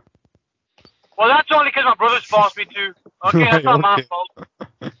year? Well, that's only because my brothers forced me to. Okay, that's not my fault.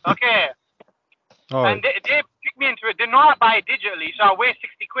 Okay. Oh. And they pick me into it. They know I buy it digitally, so I weigh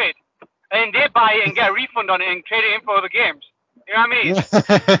 60 quid. And they buy it and get a refund on it and trade it in for other games. You know what I mean?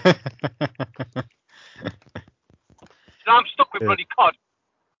 So I'm stuck with bloody COD.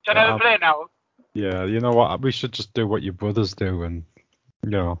 So I never play it now. Yeah, you know what? We should just do what your brothers do and,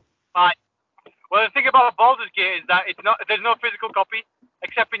 you know. Right. Well, the thing about Baldur's Gate is that there's no physical copy,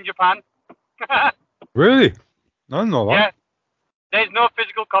 except in Japan. Really? I don't know that. Yeah. There's no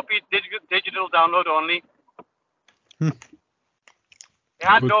physical copy, digital download only. It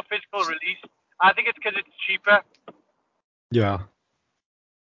had no physical release. I think it's because it's cheaper. Yeah.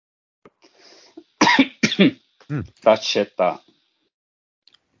 That's shit, that.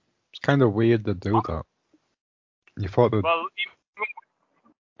 It's kind of weird to do that. You thought that... Well,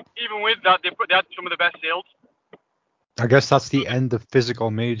 even with that, they had some of the best sales. I guess that's the end of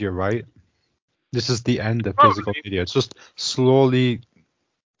physical media, right? This is the end of physical media. It's just slowly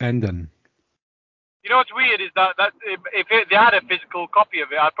ending. You know what's weird is that if they had a physical copy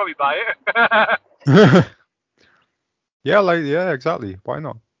of it, I'd probably buy it. Yeah, exactly. Why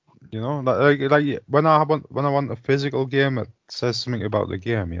not? You know, like when I want a physical game, it says something about the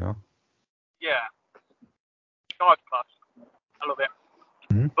game. You know. Yeah. God, class. I love it.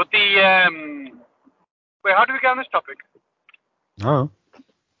 Mm-hmm. But wait, how do we get on this topic? Oh.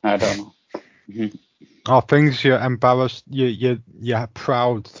 I don't know. Oh, things you're embarrassed, you're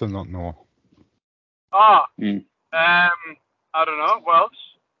proud to not know. I don't know. What else?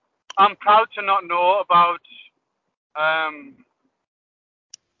 I'm proud to not know about. I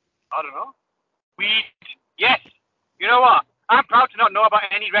don't know. Weed. Yes. You know what? I'm proud to not know about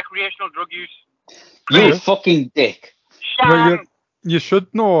any recreational drug use. You fucking dick. Sham. You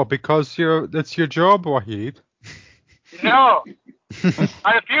should know because it's your job, Wahid. No.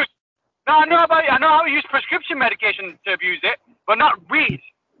 I refuse. No, I know how to use prescription medication to abuse it, but not weed.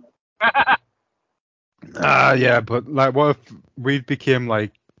 Yeah, but like, what weed became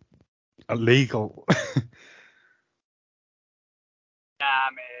like illegal. Nah,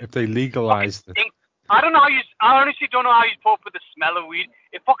 man. If they legalized it. I don't know how you. I honestly don't know how you put up with the smell of weed.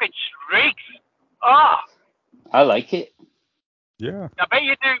 It fucking reeks. Ah. I like it. Yeah. I bet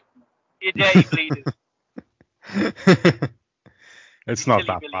you do. You dirty bleeders. It's not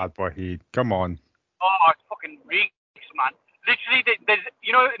that bad, Wahid. Come on. Oh, it fucking reeks, man. Literally, there's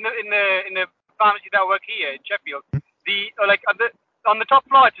in the pharmacy that I work here in Sheffield. Like on the top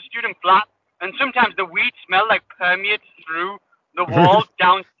floor, it's a student flat, and sometimes the weed smell like permeates through the walls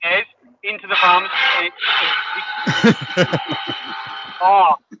downstairs into the pharmacy.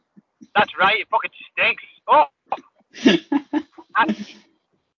 Oh, that's right. It fucking stinks. Oh.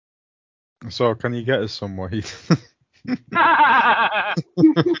 So, can you get us some, Wahid?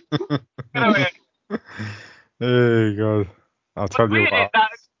 Hey, God. I'll tell you what.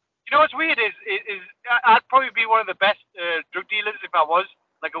 You know what's weird is I'd probably be one of the best drug dealers if I was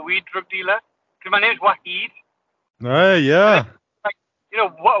like a weed drug dealer. Because my name's Wahid. Hey, yeah. Like, you know,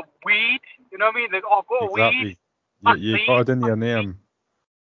 what weed? You know what I mean? Like, oh, go exactly. weed. You got it in your name.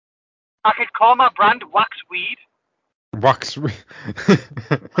 I could call my brand Wax Weed. Wax Weed.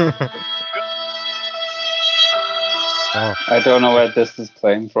 Oh. I don't know where this is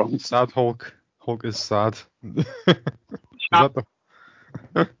playing from. Sad Hulk. Hulk is sad. Is that the...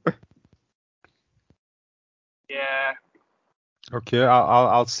 Yeah. Okay,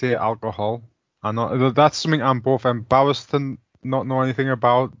 I'll say alcohol. I know that's something I'm both embarrassed to not know anything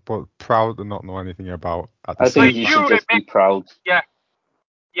about, but proud to not know anything about. I think you should just be proud. Yeah.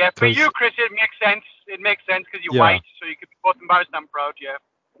 Yeah, for you, Chris, it makes sense. It makes sense because you're white, so you could be both embarrassed and proud. Yeah.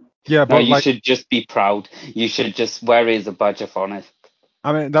 Yeah, but no, you should just be proud. You should just wear it as a badge of honor.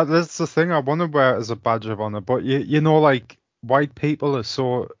 I mean, that's the thing. I want to wear it as a badge of honor, but you know, like white people are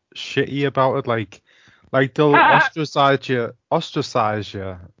so shitty about it. Like they'll ostracize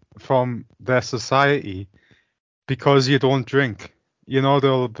you from their society because you don't drink. You know,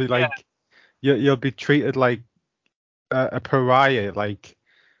 they'll be like, you'll be treated like a pariah, like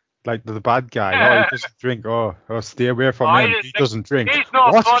the bad guy. Oh, he doesn't drink. Oh, stay away from him. He doesn't drink. He's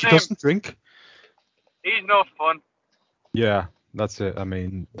not what? Fun, he doesn't drink? He's no fun. Yeah, that's it. I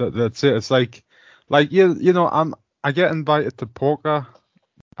mean, that's it. It's like you know, I get invited to poker,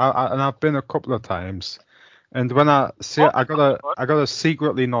 and I've been a couple of times, and when I say I gotta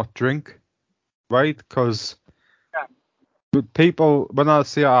secretly not drink, right? Because people, when I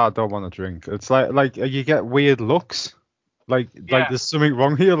say I don't want to drink, it's like you get weird looks, like there's something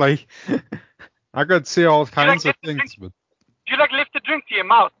wrong here. Like I could say all kinds of things, but do you like lift the drink to your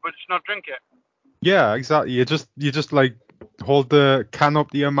mouth, but just not drink it? Yeah, exactly. You just like hold the can up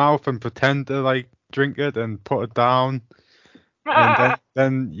to your mouth and pretend to like drink it and put it down, and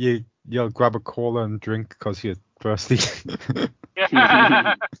then you'll grab a cola and drink because you're thirsty.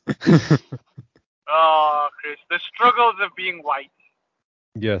 Oh, Chris, the struggles of being white.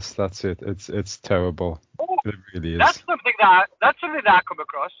 Yes, that's it. It's terrible. It really is. That's something that I come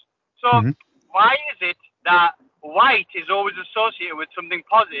across. So why is it that white is always associated with something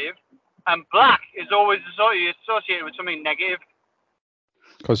positive, and black is always associated with something negative?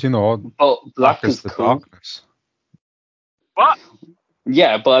 Because, you know, black is the cool. darkness. What?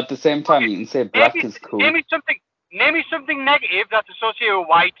 Yeah, but at the same time, you can say black is cool. Name me something negative that's associated with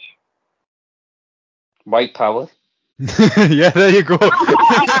white. White power. Yeah, there you go.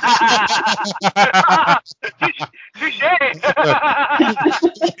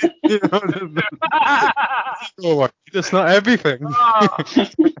 That's not everything. Okay.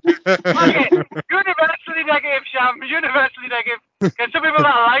 Universally negative, Sham. Universally negative. Can some people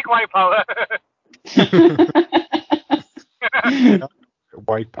not like white power?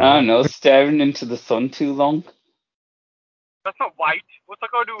 White power. I don't know, staring into the sun too long. That's not white. What's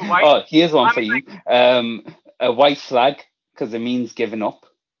that got to do with white? Oh, here's one for you. A white flag, because it means giving up.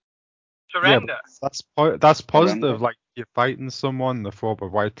 Surrender. Yeah, that's positive. Surrender. Like you're fighting someone, they throw up a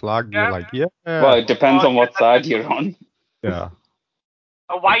white flag. You're like, yeah. Well, it depends on what side you're on. Yeah.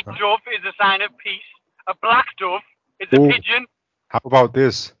 A white dove is a sign of peace. A black dove is a pigeon. How about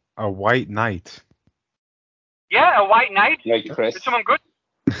this? A white knight. Yeah, a white knight. Like Chris. Is someone good?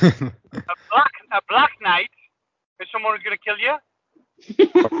 A black knight is someone who's going to kill you.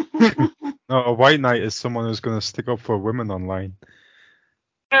 No, a white knight is someone who's going to stick up for women online.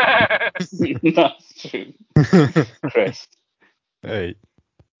 That's true. Chris. Hey.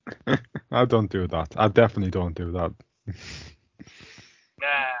 I don't do that. I definitely don't do that.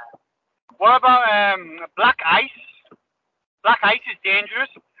 Yeah. What about black ice? Black ice is dangerous.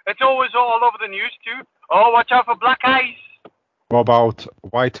 It's always all over the news too. Oh, watch out for black ice. What about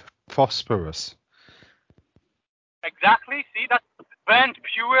white phosphorus? Exactly. See, that's burnt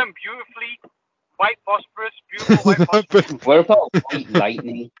pure and beautifully. White phosphorus, beautiful white phosphorus. What about white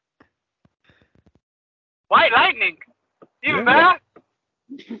lightning? White lightning? Even better?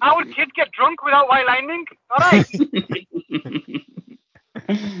 How would kids get drunk without white lightning? Alright.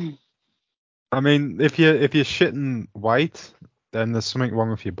 I mean, if you're shitting white, then there's something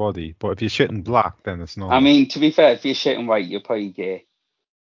wrong with your body. But if you're shitting black, then it's normal. I mean, to be fair, if you're shitting white, you're probably gay.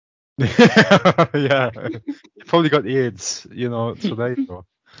 Yeah. You probably got AIDS, so there you go.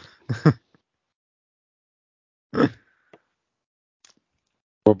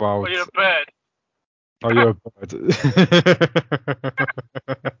 What about... Or you're a bird. Oh, you're a bird.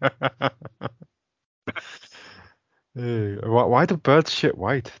 Hey, why do birds shit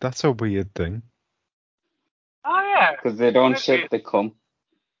white? That's a weird thing. Oh, yeah. Because they don't shit, they come.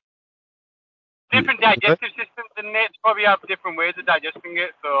 Different digestive systems, and they probably have different ways of digesting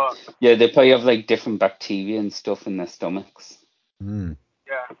it, so... Yeah, they probably have, like, different bacteria and stuff in their stomachs. Yeah.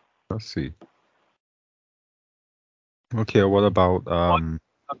 Let's see. Okay, what about, I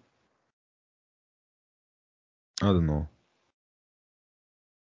don't know.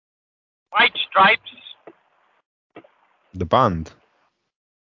 White Stripes. The band?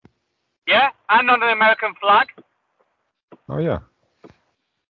 Yeah, and on the American flag. Oh, yeah.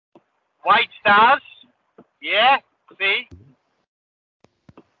 White Stars. Yeah, see?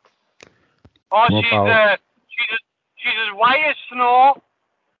 Oh, she's as white as snow.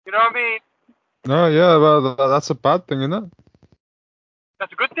 You know what I mean? Oh, yeah, well, that's a bad thing, isn't it?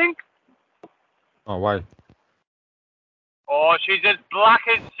 That's a good thing. Oh, why? Oh, she's as black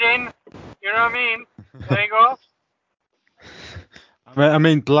as sin. You know what I mean? There you go. I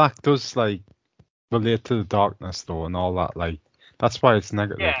mean, black does, like, relate to the darkness, though, and all that. Like, that's why it's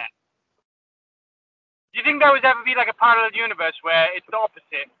negative. Yeah. Do you think there would ever be, like, a parallel universe where it's the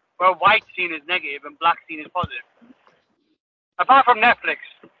opposite, where white seen is negative and black seen is positive? Apart from Netflix.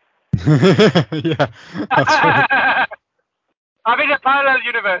 Yeah, that's right. I'm in a parallel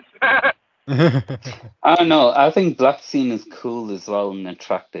universe. I don't know. I think black scene is cool as well and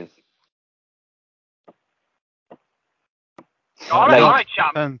attractive. All right,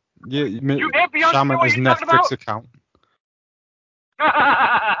 Sham. You hate Beyonce, Sham and his Netflix account.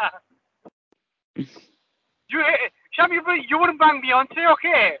 Sham, you wouldn't bang Beyonce,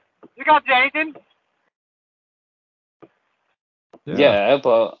 okay? You can't say anything. Yeah,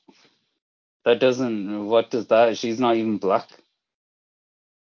 but that doesn't... What does that... She's not even black.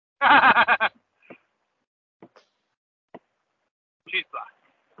 She's black.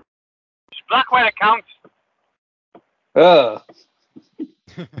 She's black where it counts. Oh.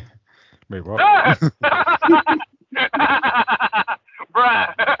 Wait, what?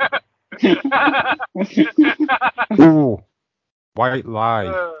 Bruh. Ooh. White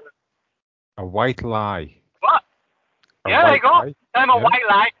lie. A white lie. What? Yeah, there you go. Tell him a white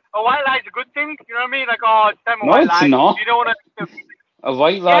lie. A white lie is a good thing. You know what I mean? Like, oh, tell him a white lie. No, it's not. You don't want to... A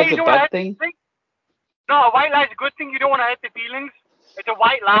white lie is a bad thing? No, a white lie is a good thing. You don't want to hurt the feelings. It's a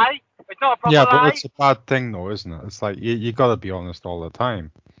white lie. It's not a proper lie. Yeah, but it's a bad thing, though, isn't it? It's like, you got to be honest all the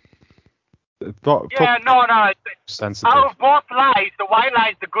time. No. Sensitive. Out of both lies, the white lie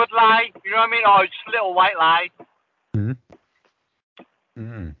is the good lie. You know what I mean? Oh, it's just a little white lie.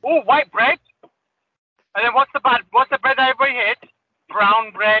 Oh, white bread. And then what's the bread that everybody hates?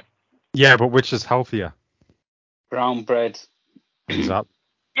 Brown bread. Yeah, but which is healthier? Brown bread. Exactly.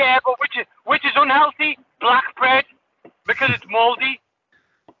 Yeah, but which is unhealthy? Black bread, because it's moldy.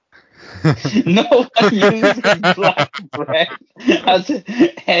 No one uses black bread as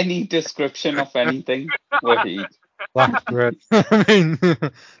any description of anything. Wait. Black bread. I mean,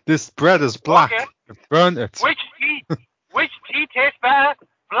 this bread is black. Okay. You've burnt it. Which tea tastes better?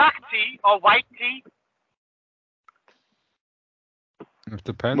 Black tea or white tea? It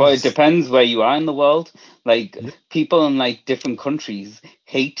depends. Well, it depends where you are in the world. Like, people in, like, different countries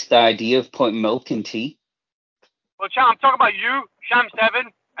hate the idea of putting milk in tea. Well, Sham, I'm talking about you,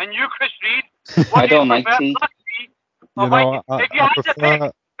 Sham7, and you, Chris Reed. I don't like tea. Black tea or white tea? If you had to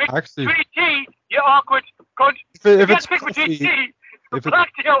pick between tea, you're awkward. If you had to pick between tea,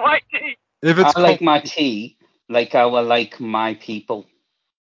 black tea or white tea? I like my tea like I will like my people.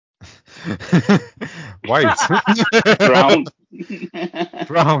 White. Brown.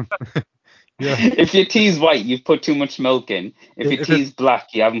 Brown. Yeah. If your tea's white, you've put too much milk in. If your tea's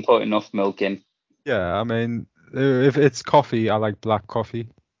black, you haven't put enough milk in. Yeah, I mean, if it's coffee, I like black coffee.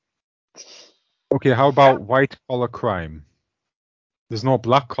 Okay, how about white collar crime? There's no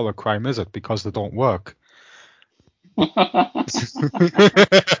black collar crime, is it? Because they don't work.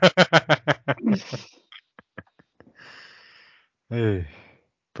 Hey,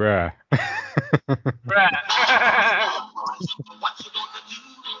 bruh. Bruh.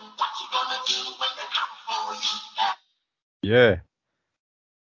 Yeah.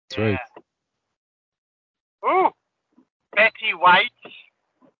 Sweet. Yeah. Ooh, Betty White.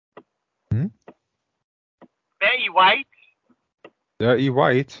 Hmm? Betty White. Dirty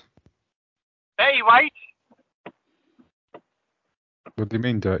White? Betty White. What do you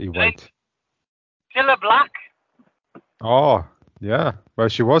mean, Dirty White? Cilla Black. Oh, yeah. Well,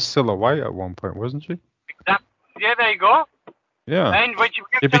 she was Cilla White at one point, wasn't she? Exactly. Yeah, there you go. Yeah. And when she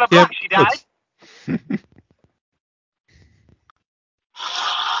She became Cilla became Black, she died.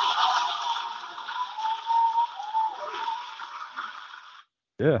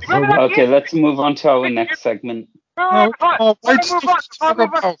 Yeah. Okay, let's move on to our next segment. No, white stuff to talk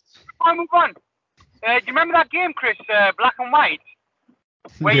about. Before I move on. Do you remember that game, Chris, Black and White?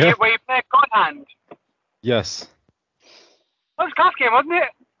 Where you play God Hand? Yes. That was a class game, wasn't it?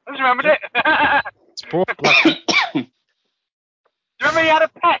 I just remembered it. It's both black. Do you remember you had a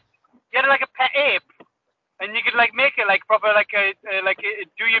pet? You had like a pet ape, and you could like make it like proper like a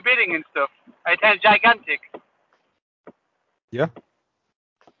do your bidding and stuff. It's gigantic. Yeah.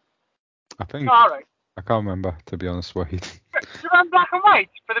 I think. All right. I can't remember, to be honest, Wade. Do you remember Black and White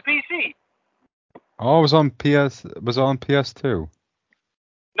for the PC? Oh, it was on PS. Was it on PS2?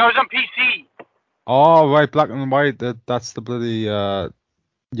 No, it was on PC. Oh, right, Black and White. That's the bloody.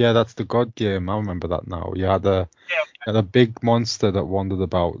 Yeah, that's the God game. I remember that now. You had a big monster that wandered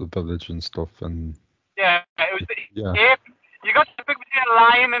about the village and stuff, and. Yeah, it was the Yeah. ape. You got to pick between a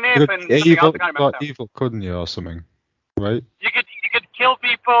lion and ape and something else. I can't remember. Evil, couldn't you, or something? Right. You could kill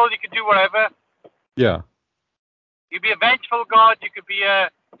people. You could do whatever. Yeah. You could be a vengeful god. You could be a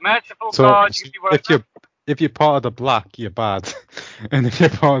merciful god. You could be whatever. If you're part of the black, you're bad, and if you're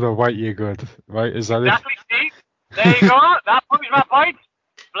part of the white, you're good. Right? Is that exactly, it? See? There you go. That proves my point.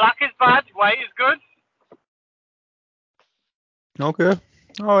 Black is bad. White is good. Okay.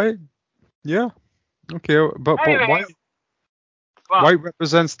 All right. Yeah. Okay. But Anyway, white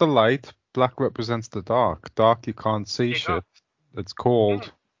represents the light. Black represents the dark. Dark, you can't see shit. It's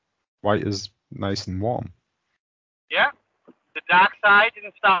cold. White is nice and warm. Yeah. The dark side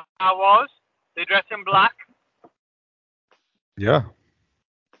in Star Wars, they dress in black. Yeah.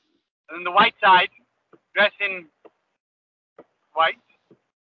 And then the white side, dress in white.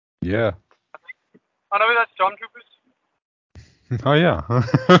 Yeah. Oh no, that's stormtroopers. Oh yeah.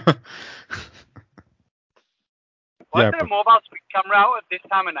 Why is there a mobile speed camera out at this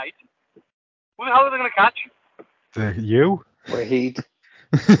time of night? Who the hell are they going to catch? You? Wahid.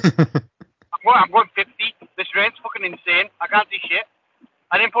 I'm going 50. This rain's fucking insane. I can't see shit.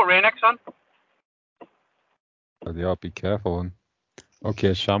 I didn't put rain X on. Oh, yeah, be careful.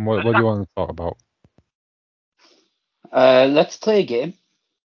 Okay, Sham, what do you want to talk about? Let's play a game.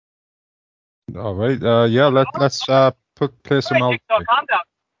 All right. Yeah. Let's play some LAWD.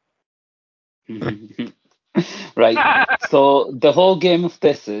 Right. So the whole game of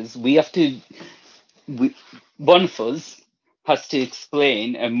this is one of us has to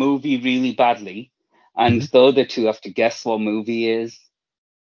explain a movie really badly, and the other two have to guess what movie it is.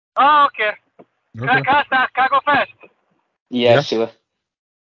 Oh, okay. Can I go first? Yeah, sure.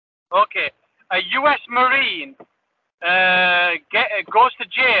 Okay. A U.S. Marine goes to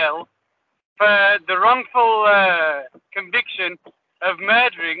jail for the wrongful conviction of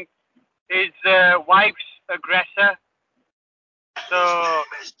murdering his wife's aggressor. So.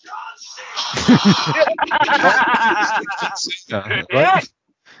 Right?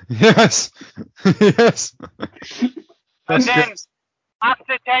 Yes. Yes. And then,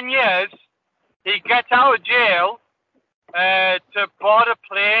 after 10 years, he gets out of jail to board a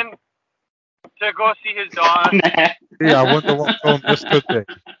plane to go see his daughter. Yeah, I wonder what film this could be.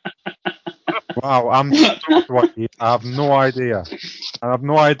 Wow, I'm stumped. I have no idea. I have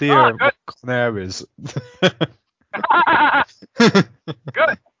no idea what Con Air is.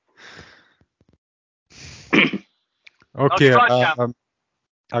 Good. Okay, I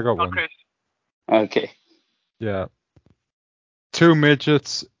got one. Chris. Okay. Yeah. Two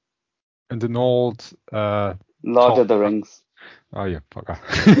midgets and an old Lord of the Rings. Oh yeah, fucker.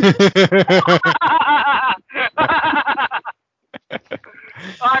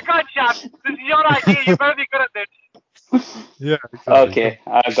 Oh God, Chap, this is your idea. You better be good at this. Yeah. Exactly. Okay,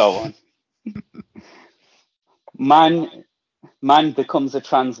 I got one. Man becomes a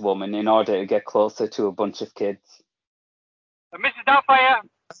trans woman in order to get closer to a bunch of kids. Mrs. Doubtfire.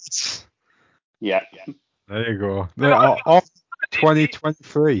 Yeah. There you go. Off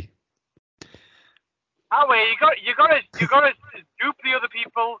 2023. Oh wait, you gotta dupe the other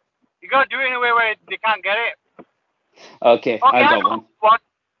people. You gotta do it in a way where they can't get it. Okay, I got one. What?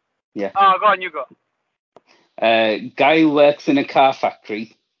 Yeah. Oh, go on, you go. Guy who works in a car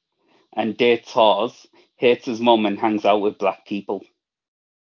factory and dates whores, hates his mum and hangs out with black people.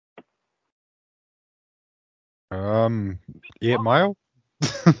 8 Mile?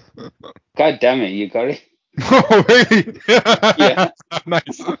 God damn it, you got it. Oh, really? Yeah.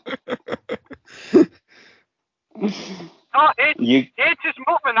 Nice. Oh, hates his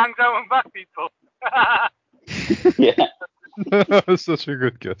mum and hangs out with black people. Yeah. That's such a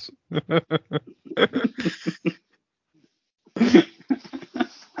good guess.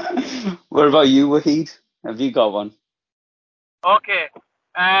 What about you, Wahid? Have you got one? Okay.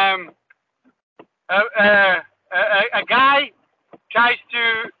 A guy tries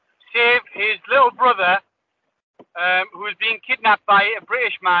to save his little brother, who is being kidnapped by a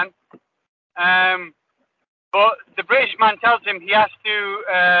British man. But the British man tells him he has to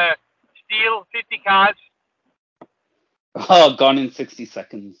steal 50 cars. Oh, Gone in 60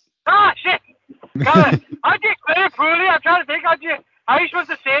 Seconds. Ah, shit! How'd you explain it poorly? I'm trying to think. How are you supposed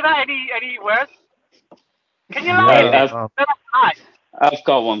to say that any words? Can you lie? I've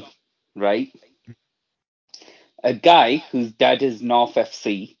got one, right? A guy whose dad is North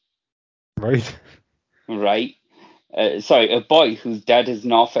FC. Right. Right. Sorry, a boy whose dad is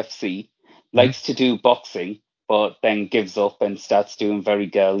North FC likes to do boxing, but then gives up and starts doing very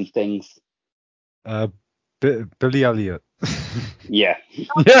girly things. Billy Elliot. Yeah.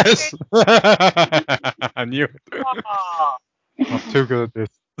 Yes. I knew it. I'm too good at this.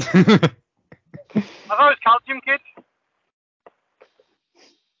 I thought it was Calcium Kid.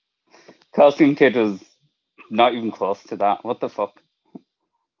 Calcium Kid was not even close to that. What the fuck?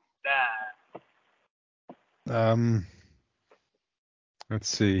 Let's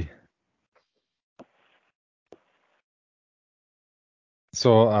see.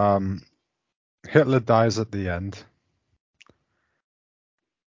 So, Hitler dies at the end.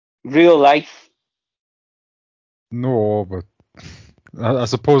 Real life? No, but I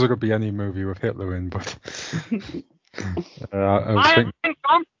suppose it could be any movie with Hitler in, but I was thinking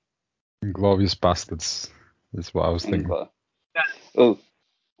Inglourious Bastards is what I was thinking. Oh,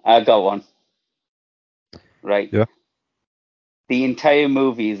 I got one. Right. Yeah. The entire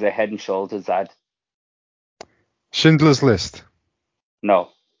movie is a Head and Shoulders ad. Schindler's List. No.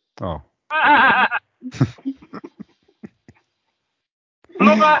 Oh.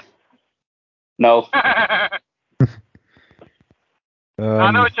 Blubber. No. I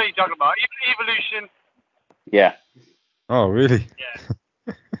know what you're talking about. Evolution. Yeah. Oh, really? Yeah.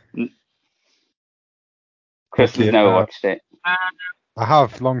 Chris has never watched it. I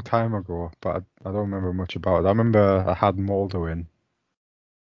have long time ago, but I don't remember much about it. I remember I had Mulder in.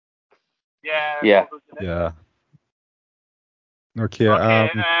 Yeah. Yeah. Yeah. Okay. Hang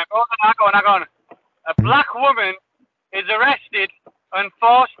on. A black woman is arrested and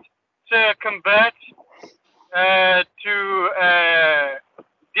forced to convert to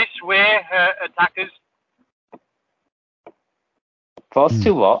dissuade her attackers. Forced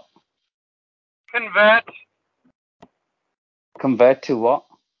to what? Convert. Convert to what?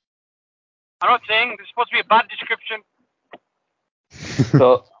 I'm not saying this is supposed to be a bad description.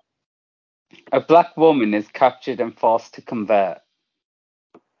 So, a black woman is captured and forced to convert.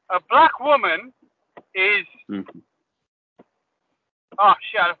 A black woman is. Oh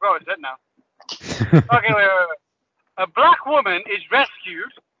shit! I forgot what I said now. Okay, wait. A black woman is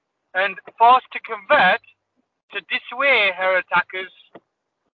rescued and forced to convert to dissuade her attackers.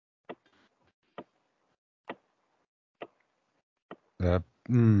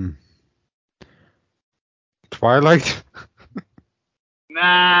 Twilight?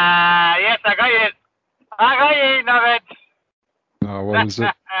 Nah, yes, I got it. Navid. No, what was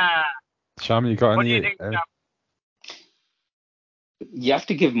it? Sham, you got What any? do you think, Sham? You have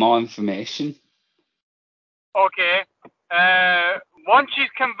to give more information. Okay. Once she's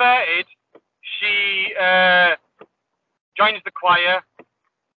converted, she joins the choir.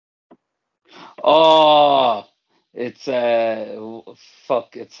 Oh, it's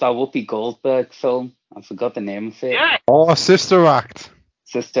it's that Whoopi Goldberg film. I forgot the name of it. Yes. Oh, Sister Act.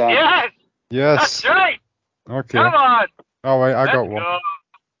 Sister Act. Yes. Yes. That's right. Okay. Come on. Oh wait, I got one. Go.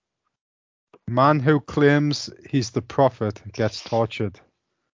 Man who claims he's the prophet gets tortured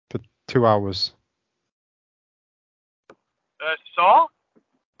for 2 hours. Saw?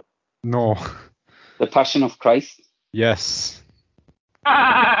 No. The Passion of Christ. Yes.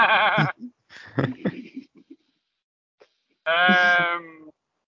 A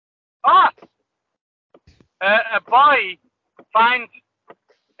boy finds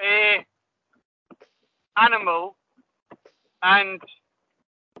a animal and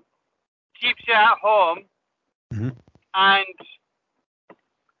keeps it at home and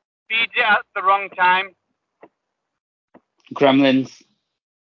feeds it at the wrong time. Gremlins.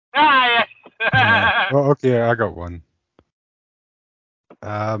 Ah, yes. Oh, okay, I got one.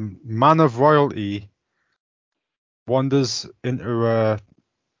 Man of royalty wanders into a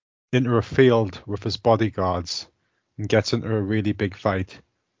field with his bodyguards and gets into a really big fight.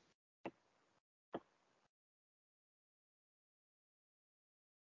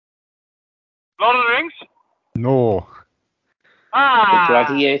 Lord of the Rings? No. The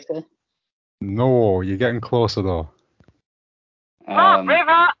Gladiator? No, you're getting closer though.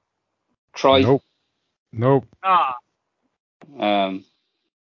 Braveheart? Troy? Nope.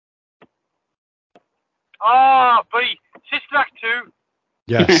 Buddy. Sister Act 2.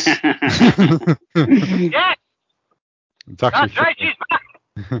 Yes. Yes! That's right, she's back!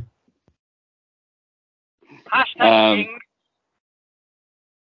 Hashtag King.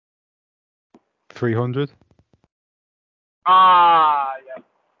 300? Yeah.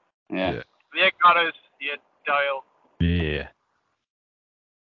 The goddess, you dial. Yeah.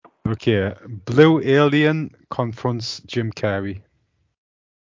 Okay, Blue Alien confronts Jim Carrey.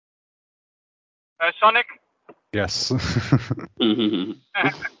 Sonic? Yes.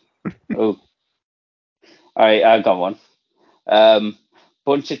 Oh. Alright, I got one.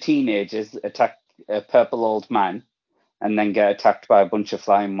 Bunch of teenagers attack a purple old man and then get attacked by a bunch of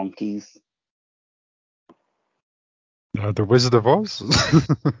flying monkeys. The Wizard of Oz?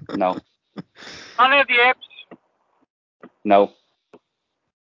 No. Planet of the Apes? No.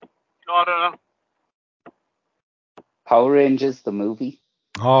 No, I don't know. Power Rangers, the movie.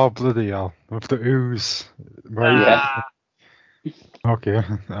 Oh, bloody hell. With the ooze. Right. Yeah. Okay.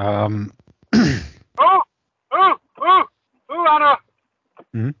 Anna.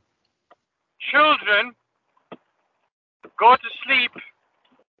 Hmm? Children go to sleep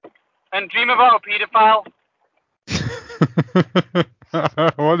and dream about a paedophile.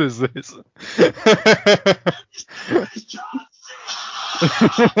 What is this?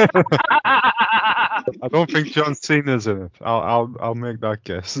 I don't think John Cena's in it. I'll make that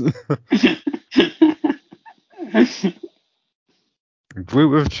guess. A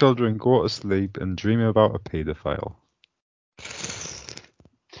group of children go to sleep and dream about a paedophile.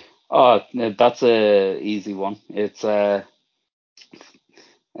 Oh, that's a easy one. It's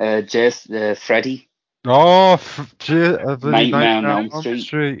Freddy. Oh, Nightmare on Elm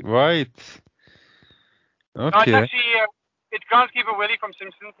Street. Right. Okay. No, it's actually it's Groundskeeper Willie from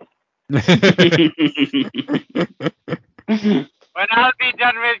Simpsons. When I'll be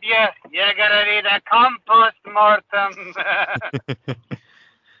done with you, you're gonna need a compost mortem.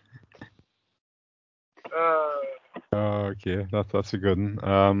 Okay, that's a good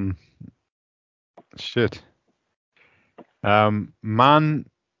one. Shit. Man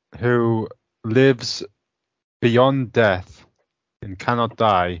who lives beyond death and cannot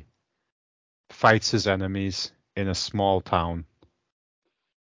die fights his enemies in a small town.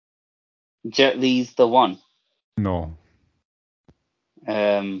 Jet Li's the one. No.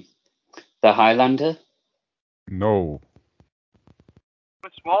 The Highlander. No. A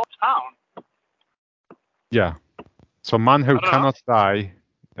small town. Yeah. So man who cannot die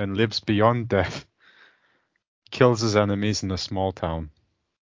and lives beyond death kills his enemies in a small town.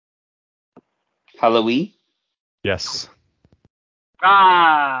 Halloween? Yes.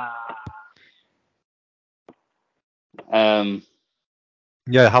 Yeah,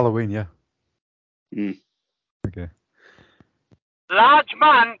 Halloween, yeah. Okay. Large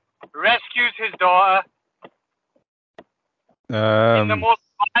man rescues his daughter in the most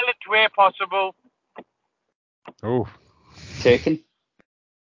violent way possible. Oh. Taken?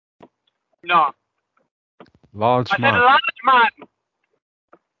 No. Large man. I said large man.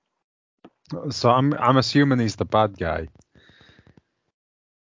 So I'm assuming he's the bad guy.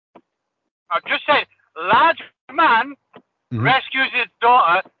 I've just said large man rescues his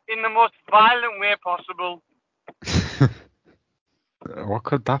daughter in the most violent way possible. What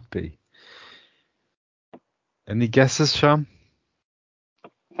could that be? Any guesses, Sham?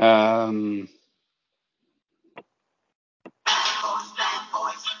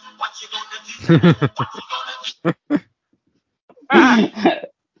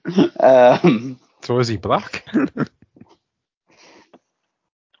 So is he black?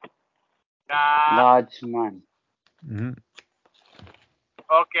 Large man.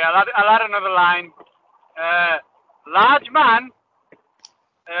 Okay, I'll add another line. Large man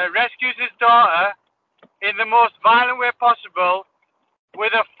rescues his daughter in the most violent way possible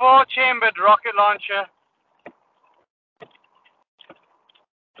with a 4-chambered rocket launcher.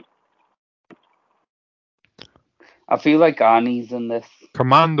 I feel like Arnie's in this.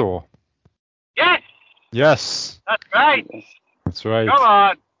 Commando. Yes! Yes. That's right. That's right. Come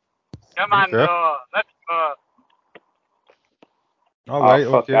on. Commando. Okay. Let's go. All right,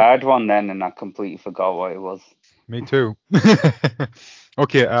 fuck, okay. I had one then and I completely forgot what it was. Me too.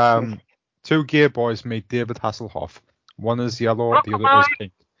 Okay, two gay boys meet David Hasselhoff. One is yellow, the other is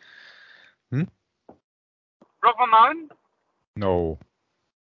pink. Rubber Mountain? No.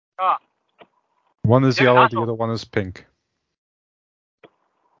 Ah. One is David yellow, Hasselhoff. the other one is pink.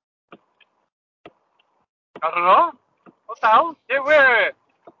 I don't know. What the hell? Wait.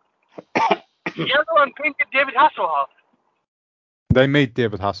 Yellow and pink and David Hasselhoff. They meet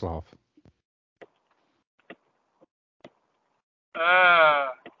David Hasselhoff.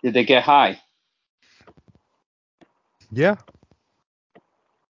 Did they get high? Yeah.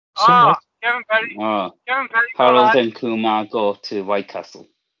 Somewhat. Kevin Perry. Kevin Perry. Harold and Kumar go to White Castle.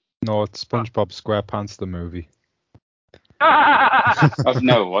 No, it's SpongeBob SquarePants the movie. I've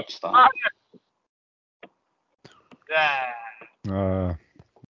never watched that.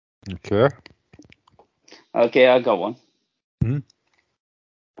 Okay. Okay, I got one.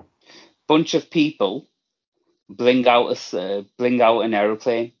 Bunch of people bring out an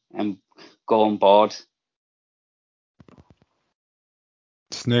aeroplane and go on board.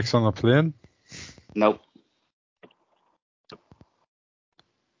 Snakes on a plane? Nope.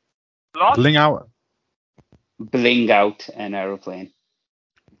 Bling out an aeroplane.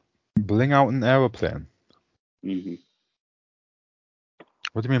 Bling out an aeroplane? Mm-hmm.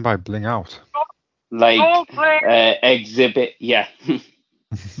 What do you mean by bling out? Like exhibit, yeah.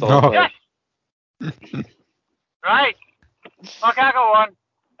 No. Yes. Right. Okay, I got one.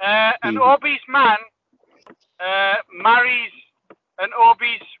 An obese man marries an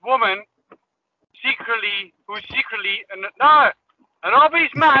obese woman an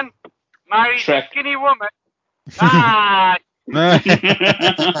obese man marries a skinny woman. Ah. Nice.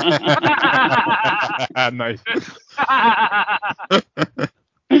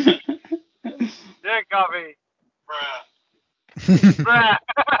 Yeah, copy. Bruh.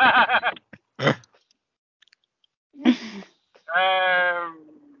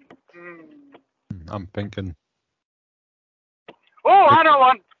 I'm thinking. Oh, I know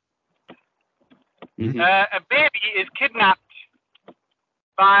one. Mm-hmm. A baby is kidnapped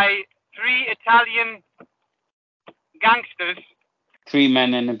by 3 Italian gangsters. 3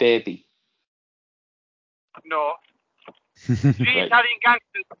 men and a baby. No. 3 Italian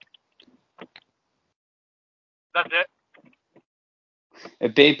gangsters. That's it. A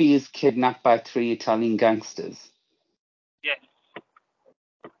baby is kidnapped by 3 Italian gangsters. Yes.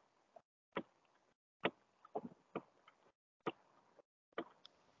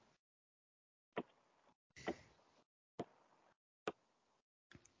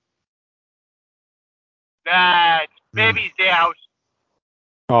 That's Baby's Day Out.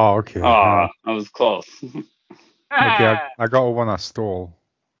 Oh, okay. I was close. Okay, I got one I stole.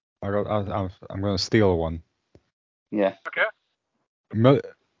 I'm going to steal one. Yeah. Okay.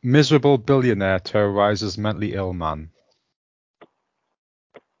 Miserable billionaire terrorizes mentally ill man.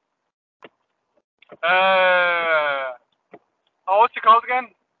 What's it called again?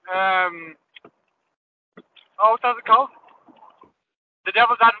 What's it called? The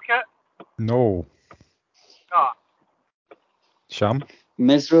Devil's Advocate? No. Oh. Sham?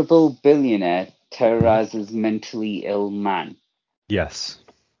 Miserable billionaire terrorizes mentally ill man. Yes.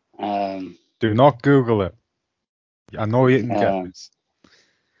 Do not Google it. I know you can get this.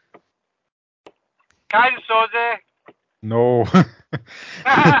 Kaiser Soze. No.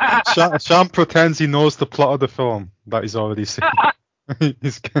 Sham pretends he knows the plot of the film that he's already seen.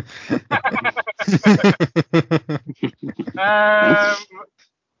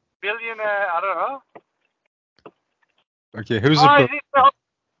 Billionaire, I don't know. Okay, who's a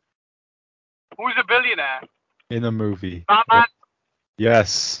billionaire? In a movie. Batman?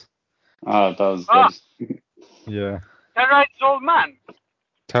 Yes. Oh, that was good. Yeah. Terrorizes old man?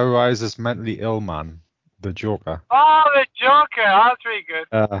 Terrorizes mentally ill man. The Joker. Oh, the Joker. That's really good.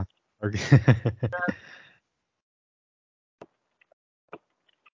 Okay.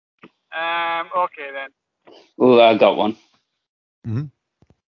 Okay then. Oh, I got one. Mm-hmm.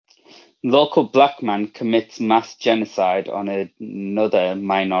 Local black man commits mass genocide on another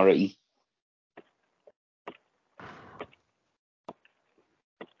minority.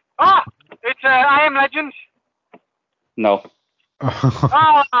 It's I Am Legend. No.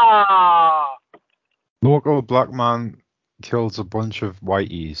 Local black man kills a bunch of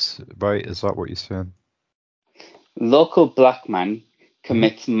whiteys, right? Is that what you're saying? Local black man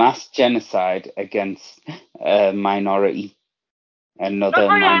commits mass genocide against a minority. Another That's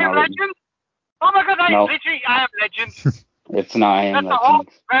minority. I Am Legend. Oh my God, that is literally I Am Legend. It's not I Am Legend. The whole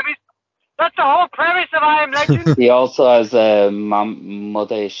premise. That's the whole premise of I Am Legend. He also has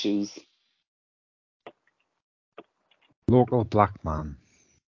mother issues. Local black man.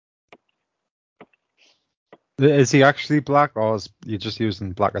 Is he actually black, or is you just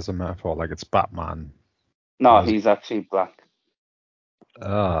using black as a metaphor, like it's Batman? No, he's actually black.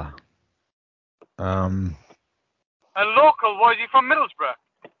 A local, was he from Middlesbrough?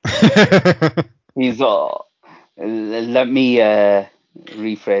 He's let me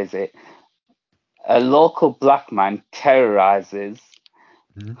rephrase it. A local black man terrorizes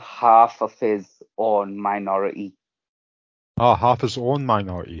half of his own minority. Oh, half his own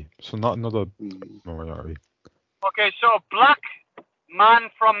minority, so not another minority. Okay, so a black man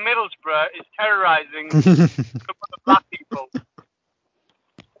from Middlesbrough is terrorizing some of the black people.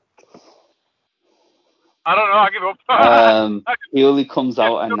 I don't know, I give up. He only comes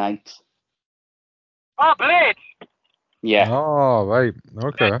out at night. Oh, Blade! Yeah. Oh, right.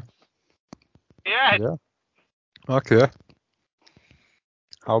 Okay. Yeah. Okay.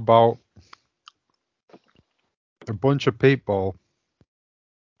 How about a bunch of people?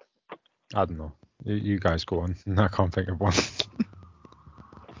 I don't know. You guys go on. I can't think of one.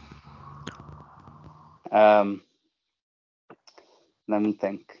 Let me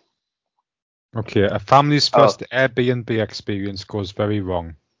think. Okay, a family's first Airbnb experience goes very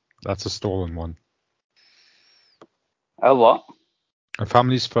wrong. That's a stolen one. A what? A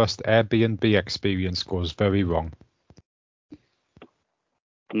family's first Airbnb experience goes very wrong.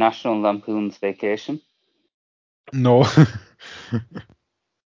 National Lampoon's Vacation. No.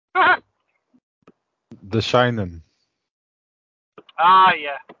 The Shining. Ah,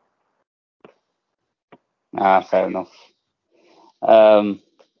 yeah. Fair enough. Oh.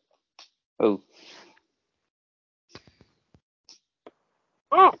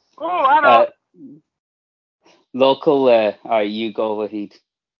 Oh, I know. Local, alright, you go, Wahid.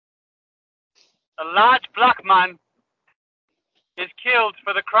 A large black man is killed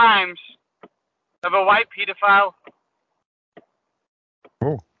for the crimes of a white paedophile.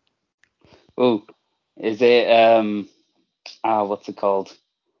 Oh. Is it, what's it called?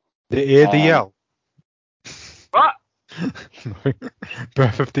 The ADL. What?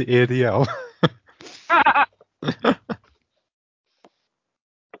 Birth of the ADL.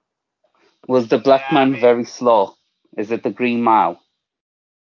 Was the black man very slow? Is it the Green Mile?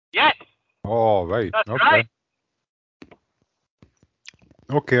 Yes. Oh, right. That's okay. right.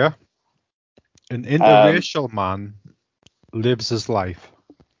 Okay. An interracial man lives his life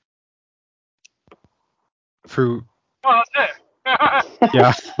through. Well, that's it.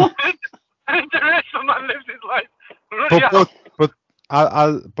 Yeah. An interracial man lives his life.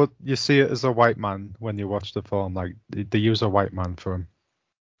 But you see it as a white man when you watch the film. Like they use a white man for him.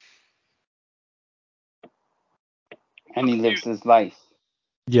 And he lives his life.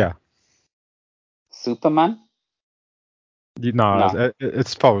 Yeah. Superman? No.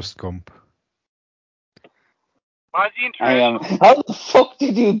 It's Forrest Gump. Why is he interracial? How the fuck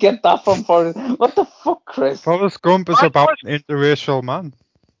did you get that from Forrest? What the fuck, Chris? Forrest Gump is about an interracial man.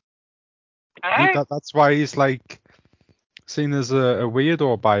 Hey? That's why he's like seen as a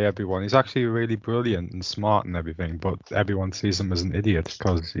weirdo by everyone. He's actually really brilliant and smart and everything, but everyone sees him as an idiot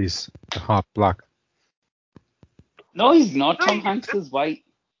because he's half black. No, he's not. Tom Hanks is white.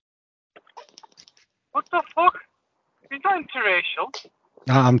 What the fuck? He's not interracial.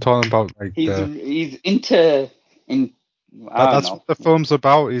 I'm talking about like he's that's what the film's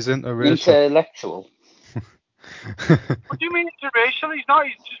about. He's interracial. Intellectual. What do you mean interracial? He's not.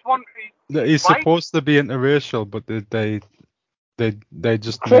 He's just one. He's white. Supposed to be interracial, but they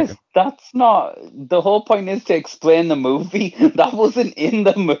just. Chris, that's not the whole point. Is to explain the movie. That wasn't in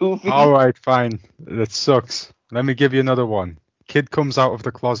the movie. All right, fine. That sucks. Let me give you another one. Kid comes out of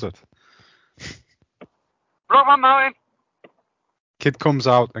the closet. Brokeback Mountain. Kid comes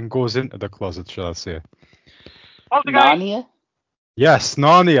out and goes into the closet, shall I say? Narnia? Yes,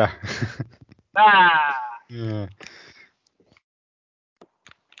 Narnia. Yeah.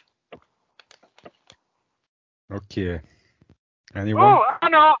 Okay. Anyone? Oh, I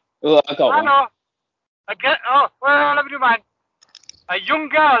know. Oh, I got one. Know. Let me do mine. A young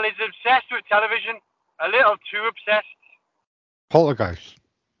girl is obsessed with television. A little too obsessed. Poltergeist.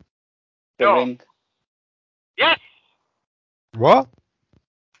 The Ring. Yes. What?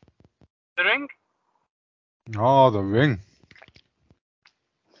 The Ring. Oh, The Ring.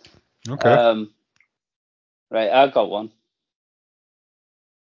 Okay. Right, I got one.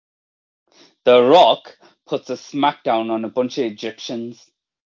 The Rock puts a smackdown on a bunch of Egyptians.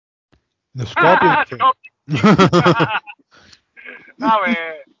 The Scorpion King.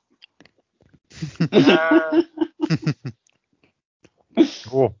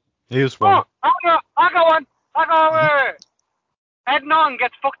 Oh, here's one. Oh, I got one. I got Ed Norton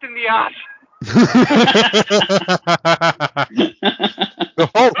gets fucked in the ass. The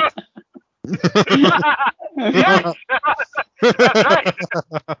Hulk. Yes! That's right.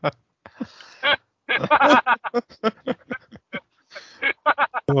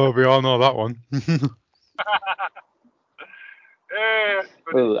 Oh, we all know that one.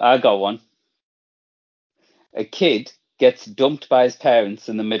 Oh, I got one. A kid gets dumped by his parents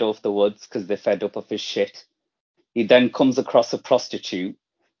in the middle of the woods because they're fed up of his shit. He then comes across a prostitute,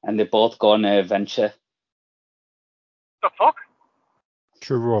 and they both go on an adventure. The fuck?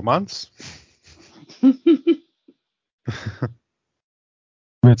 True romance. Wait,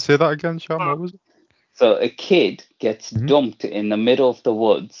 say that again, Sham. What was it? So a kid gets dumped in the middle of the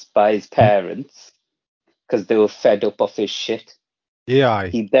woods by his parents because they were fed up of his shit. Yeah.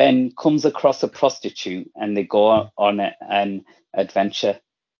 He then comes across a prostitute, and they go on an adventure.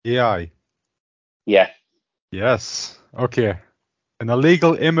 AI. Yeah. Yes. Okay. An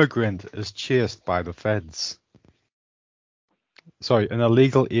illegal immigrant is chased by the feds. Sorry, an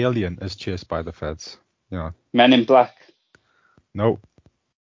illegal alien is chased by the feds. Yeah. Men in Black. Nope.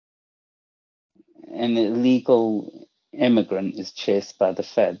 An illegal immigrant is chased by the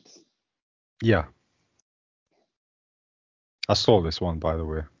feds. Yeah. I saw this one, by the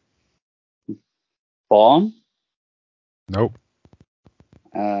way. Born? Nope.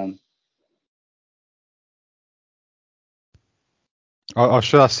 Or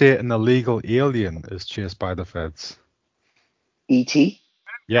should I say an illegal alien is chased by the feds? E.T.?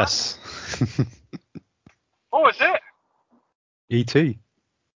 Yes. Oh, is it? E.T.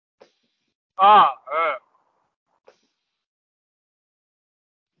 Ah,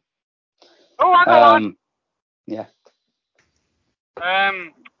 Oh, I got one. Yeah.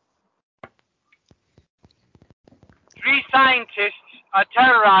 3 scientists are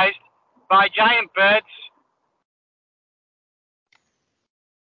terrorized by giant birds.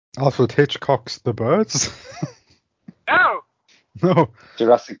 Alfred Hitchcock's The Birds? No. No.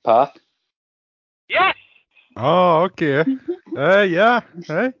 Jurassic Park? Yes. Oh, okay. Yeah.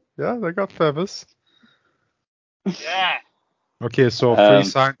 Hey, yeah, they got feathers. Yeah. Okay, so 3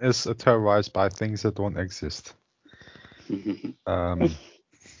 scientists are terrorized by things that don't exist.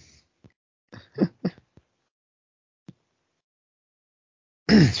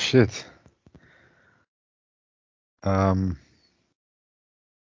 Shit.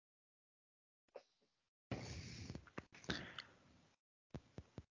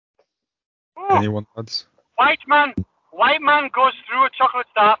 Anyone else? White man goes through a chocolate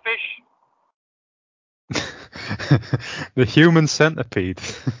starfish. The human centipede.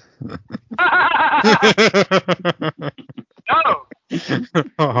 No.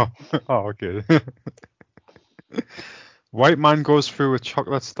 Oh, okay. White man goes through a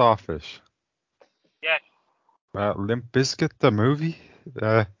chocolate starfish. Yes. Limp Bizkit, the movie.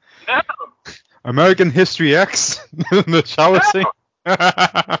 No. American History X. The shower scene.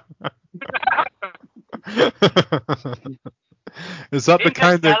 Is that the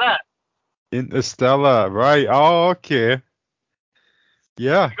kind of Interstellar? Right. Oh, okay.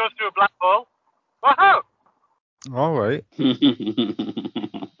 Yeah. He goes through a black hole. Woohoo! All right.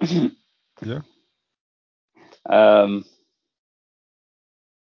 Yeah.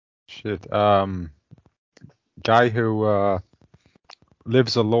 Shit. Guy who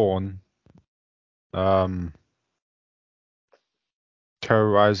lives alone.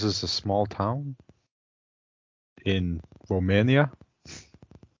 Terrorizes a small town in Romania.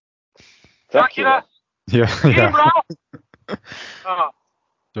 Dracula. Yeah. Yeah. Oh.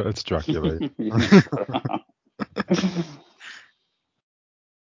 It's Dracula. Oh,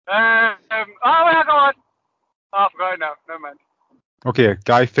 I got one. Oh, I forgot it now. Never mind. Okay, a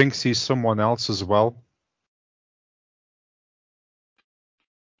guy thinks he's someone else as well.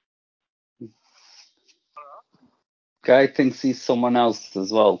 Guy thinks he's someone else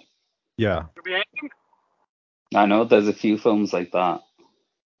as well. Yeah. Could be anything. I know, there's a few films like that.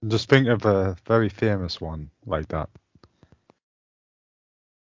 Just think of a very famous one like that.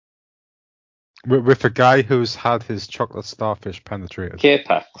 With a guy who's had his chocolate starfish penetrated.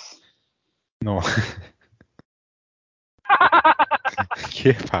 K-Pax. No.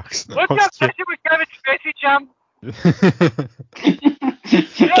 K-Pax. No, What's that question with Kevin Spacey, Jam?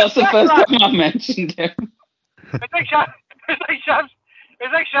 That's the first time I mentioned him. It's like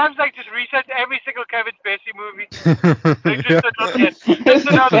Shams like just resets every single Kevin Spacey movie. Like just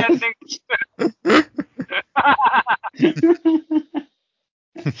another ending.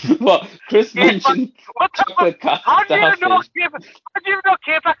 What? Chris mentioned chocolate cat How do you know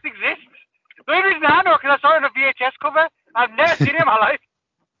K-Pax exists? The only reason I know because I saw it on a VHS cover. I've never seen it in my life.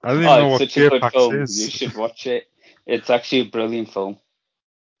 I don't even know what it's such a good K-Pax film. is. You should watch it. It's actually a brilliant film.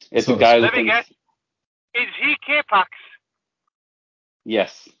 It's a guy who Let me guess. Is he K-Pax?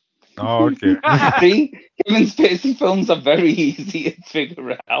 Yes. Oh, okay. See? Kevin Spacey films are very easy to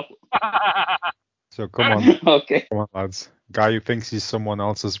figure out. So come on. Okay. Come on, lads. Guy who thinks he's someone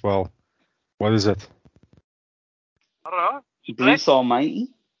else as well. What is it? I don't know. Bruce Almighty?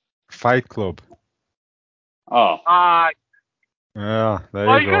 Fight Club. Oh. Yeah,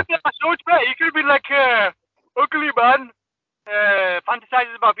 there you go. You could be like ugly man.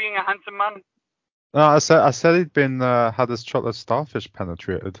 Fantasizes about being a handsome man. No, I said he'd been had his chocolate starfish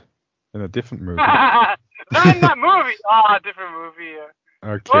penetrated in a different movie. Not in that movie. Different movie. Yeah.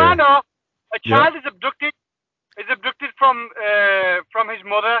 Okay. Well, I know. A child is abducted. Is abducted from his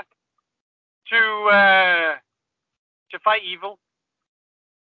mother to fight evil.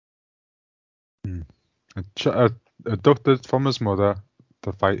 Abducted from his mother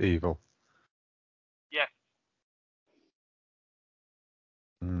to fight evil. Yes.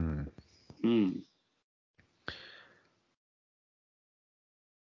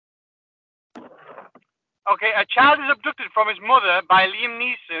 Okay, a child is abducted from his mother by Liam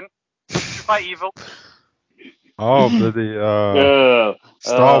Neeson to fight evil. Oh, bloody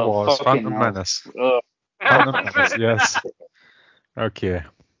Star Wars, Phantom Menace. Phantom Menace, yes. Okay.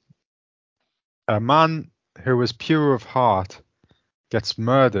 A man who is pure of heart gets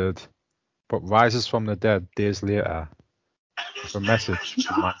murdered but rises from the dead days later with a message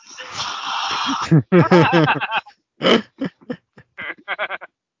from man.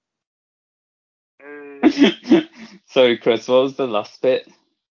 Sorry, Chris, what was the last bit?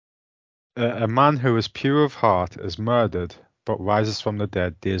 A man who is pure of heart is murdered but rises from the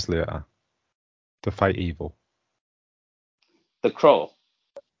dead days later to fight evil. The Crow.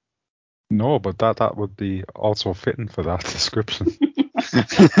 No, but that would be also fitting for that description.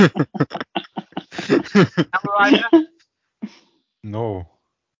 No.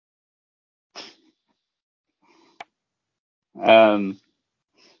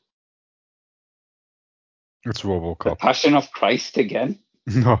 It's RoboCop. The Passion of Christ again?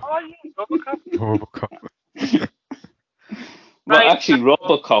 No. RoboCop. Well, actually,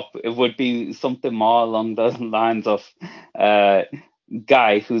 RoboCop, it would be something more along the lines of a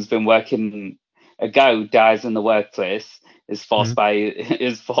guy who dies in the workplace is forced by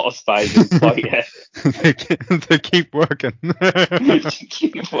his employer. They keep working.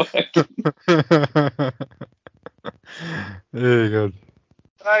 Very good.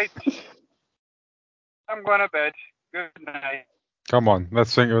 Right. I'm going to bed. Good night. Come on,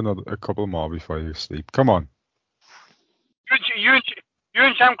 let's think of a couple more before you sleep. Come on. You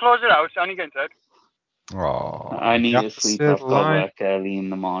and Sam close it out. I need to get inside. Oh, I need to sleep. I've got work early in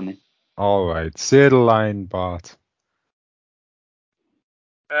the morning. All right, say the line, Bart.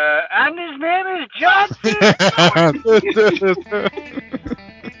 And his name is John.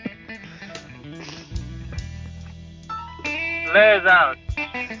 Lays out.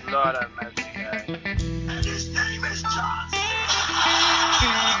 Lord have mercy, guys. And his name is John.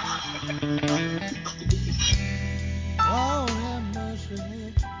 Lord have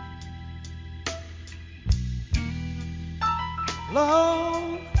mercy.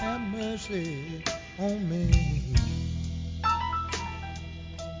 Lord have mercy on me.